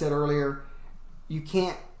 I said earlier, you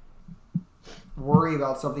can't worry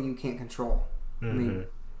about something you can't control. I mean,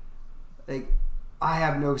 I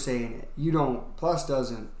have no say in it. You don't. Plus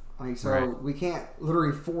doesn't. We can't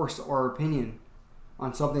literally force our opinion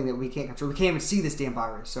on something that we can't control. We can't even see this damn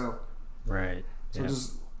virus. So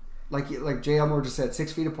just like Jay Elmore just said,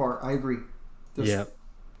 6 feet apart. I agree. Just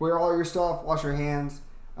wear all your stuff. Wash your hands.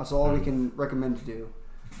 That's all we can recommend to do.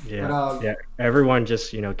 Yeah. Everyone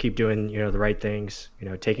just keep doing the right things.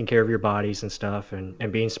 Taking care of your bodies and stuff,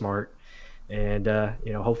 and being smart. And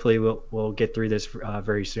hopefully we'll get through this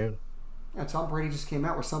very soon. Yeah, Tom Brady just came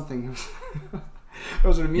out with something. It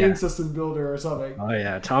was an immune system builder or something. Oh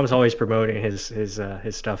yeah, Tom's always promoting his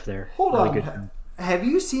stuff there. Hold on, have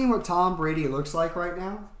you seen what Tom Brady looks like right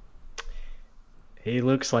now? He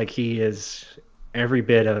looks like he is every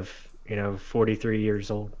bit of 43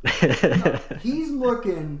 years old. He's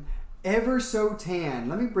looking ever so tan.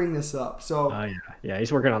 Let me bring this up. So, yeah,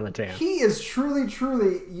 he's working on the tan. He is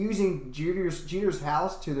truly using Jeter's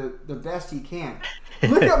house to the best he can.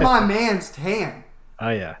 Look at my man's tan. Oh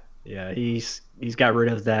yeah, he's got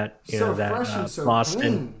rid of that So Boston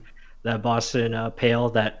clean. That Boston pail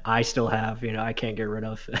that I still have. I can't get rid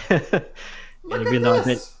of. Look at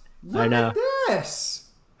this. Look at this.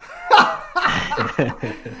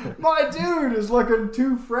 My dude is looking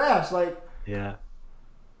too fresh. Yeah.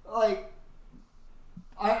 I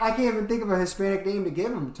can't even think of a Hispanic name to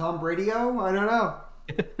give him. Tom Brady-o? I don't know.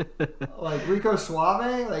 Rico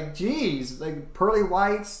Suave? Geez. Pearly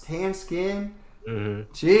whites, tan skin.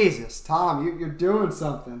 Mm-hmm. Jesus, Tom, you're doing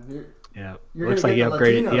something. You're looks like he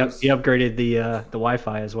upgraded. He upgraded the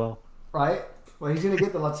Wi-Fi as well. Right. Well, he's gonna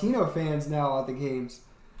get the Latino fans now at the games.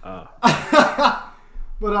 Oh.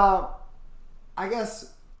 But I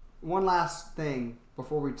guess one last thing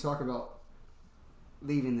before we talk about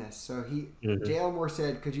leaving this. So J. Elmore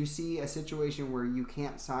said, "Could you see a situation where you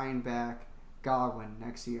can't sign back Godwin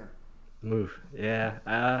next year?" Move, yeah.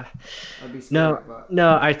 I'd be scared,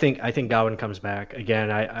 no. I think Godwin comes back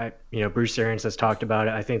again. I Bruce Arians has talked about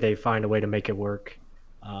it. I think they find a way to make it work.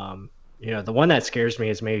 The one that scares me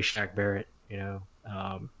is maybe Shaq Barrett. Yeah.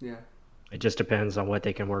 It just depends on what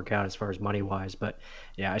they can work out as far as money wise. But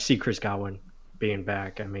yeah, I see Chris Godwin being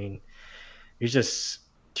back. I mean, he's just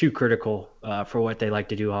too critical for what they like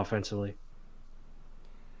to do offensively.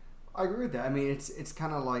 I agree with that. I mean, it's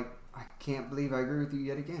kind of like, I can't believe I agree with you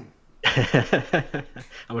yet again.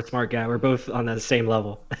 I'm a smart guy. We're both on the same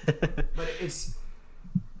level. But it's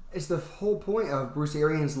the whole point of Bruce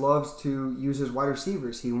Arians loves to use his wide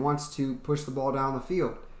receivers. He wants to push the ball down the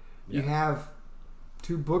field. Yeah. You have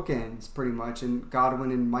two bookends pretty much in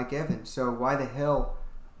Godwin and Mike Evans. So why the hell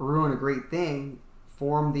ruin a great thing?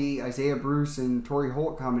 Form the Isaiah Bruce and Torrey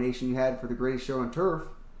Holt combination you had for the greatest show on turf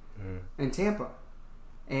in Tampa.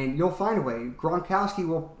 And you'll find a way. Gronkowski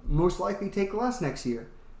will most likely take less next year.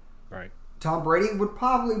 Right. Tom Brady would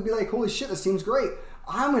probably be like, holy shit, this team's great.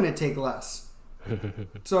 I'm going to take less.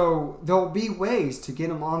 So there'll be ways to get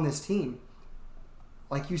him on this team.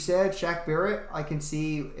 Like you said, Shaq Barrett, I can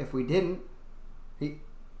see if we didn't.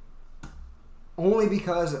 Only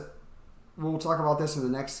because we'll talk about this in the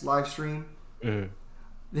next live stream. Mm-hmm.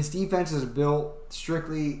 This defense is built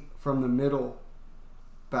strictly from the middle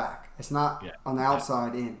back. It's not on the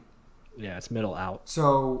outside in. Yeah, it's middle out.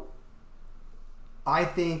 So I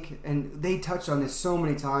think, and they touched on this so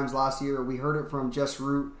many times last year. We heard it from Jess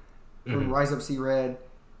Root from Rise Up See Red.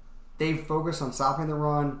 They focus on stopping the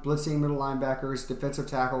run, blitzing middle linebackers, defensive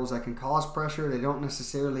tackles that can cause pressure. They don't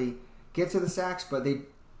necessarily get to the sacks, but they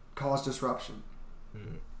cause disruption.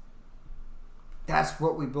 Mm-hmm. That's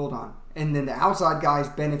what we build on. And then the outside guys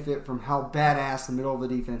benefit from how badass the middle of the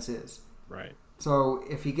defense is. Right. So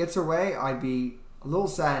if he gets away, I'd be a little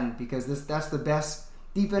saddened because that's the best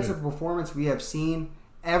defensive performance we have seen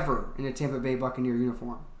ever in a Tampa Bay Buccaneer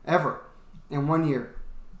uniform. Ever. In 1 year.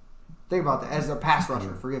 Think about that. As a pass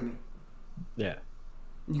rusher, forgive me. Yeah.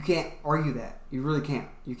 You can't argue that. You really can't.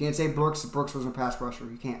 You can't say Brooks wasn't a pass rusher.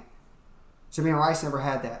 You can't. Simeon Rice never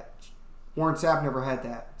had that. Warren Sapp never had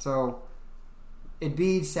that. So it'd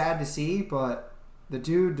be sad to see, but the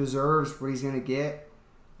dude deserves what he's going to get.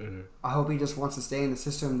 Mm-hmm. I hope he just wants to stay in the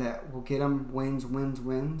system that will get him wins.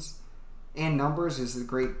 And numbers is a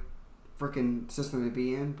great freaking system to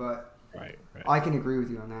be in, but right. I can agree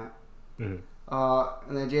with you on that. Mm-hmm.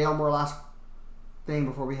 And then J. Elmore, last thing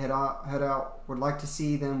before we head out, would like to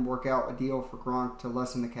see them work out a deal for Gronk to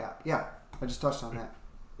lessen the cap. Yeah, I just touched on that.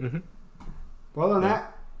 Mm-hmm. Well, other than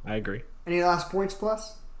that, I agree. Any last points,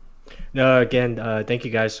 Plus? No, again, thank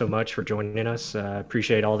you guys so much for joining us.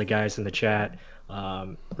 Appreciate all the guys in the chat.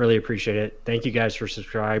 Really appreciate it. Thank you guys for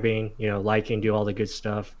subscribing, liking, do all the good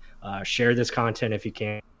stuff. Share this content if you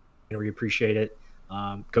can. We appreciate it.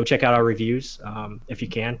 Go check out our reviews if you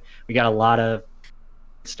can. We got a lot of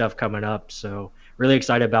stuff coming up, so really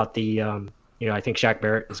excited about the I think Shaq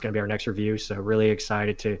Barrett is going to be our next review, so really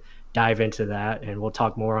excited to dive into that, and we'll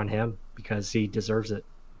talk more on him because he deserves it.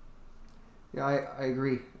 Yeah, I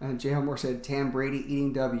agree. And J. Elmore said Tam Brady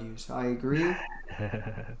eating W's. I agree.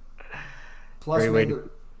 Plus, go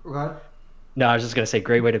ahead. No, I was just going to say,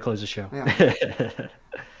 great way to close the show. Yeah.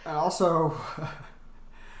 And also,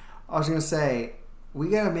 I was going to say, we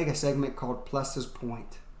got to make a segment called Plus's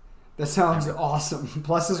Point. That sounds awesome.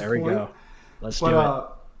 Plus's Point. There we go. Let's do it.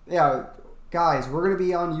 Yeah, guys, we're going to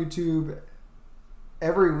be on YouTube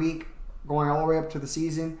every week going all the way up to the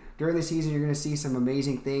season. During the season, you're going to see some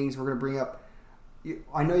amazing things. We're going to bring up...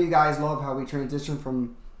 I know you guys love how we transition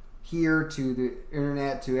from here to the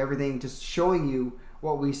internet to everything, just showing you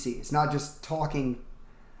what we see. It's not just talking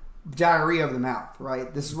diarrhea of the mouth,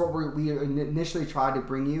 right? This is what we initially tried to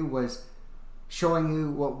bring you, was showing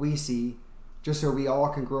you what we see, just so we all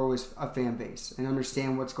can grow as a fan base and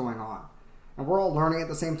understand what's going on. And we're all learning at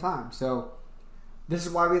the same time. So this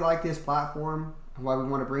is why we like this platform and why we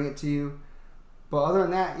want to bring it to you. But other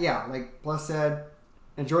than that, yeah, like Plus said,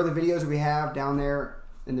 enjoy the videos we have down there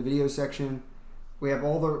in the video section. We have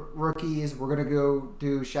all the rookies. We're going to go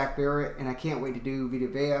do Shaq Barrett, and I can't wait to do Vita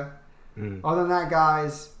Vea. Other than that,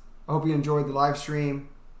 guys, I hope you enjoyed the live stream,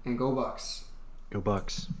 and go Bucks. Go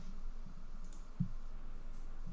Bucks.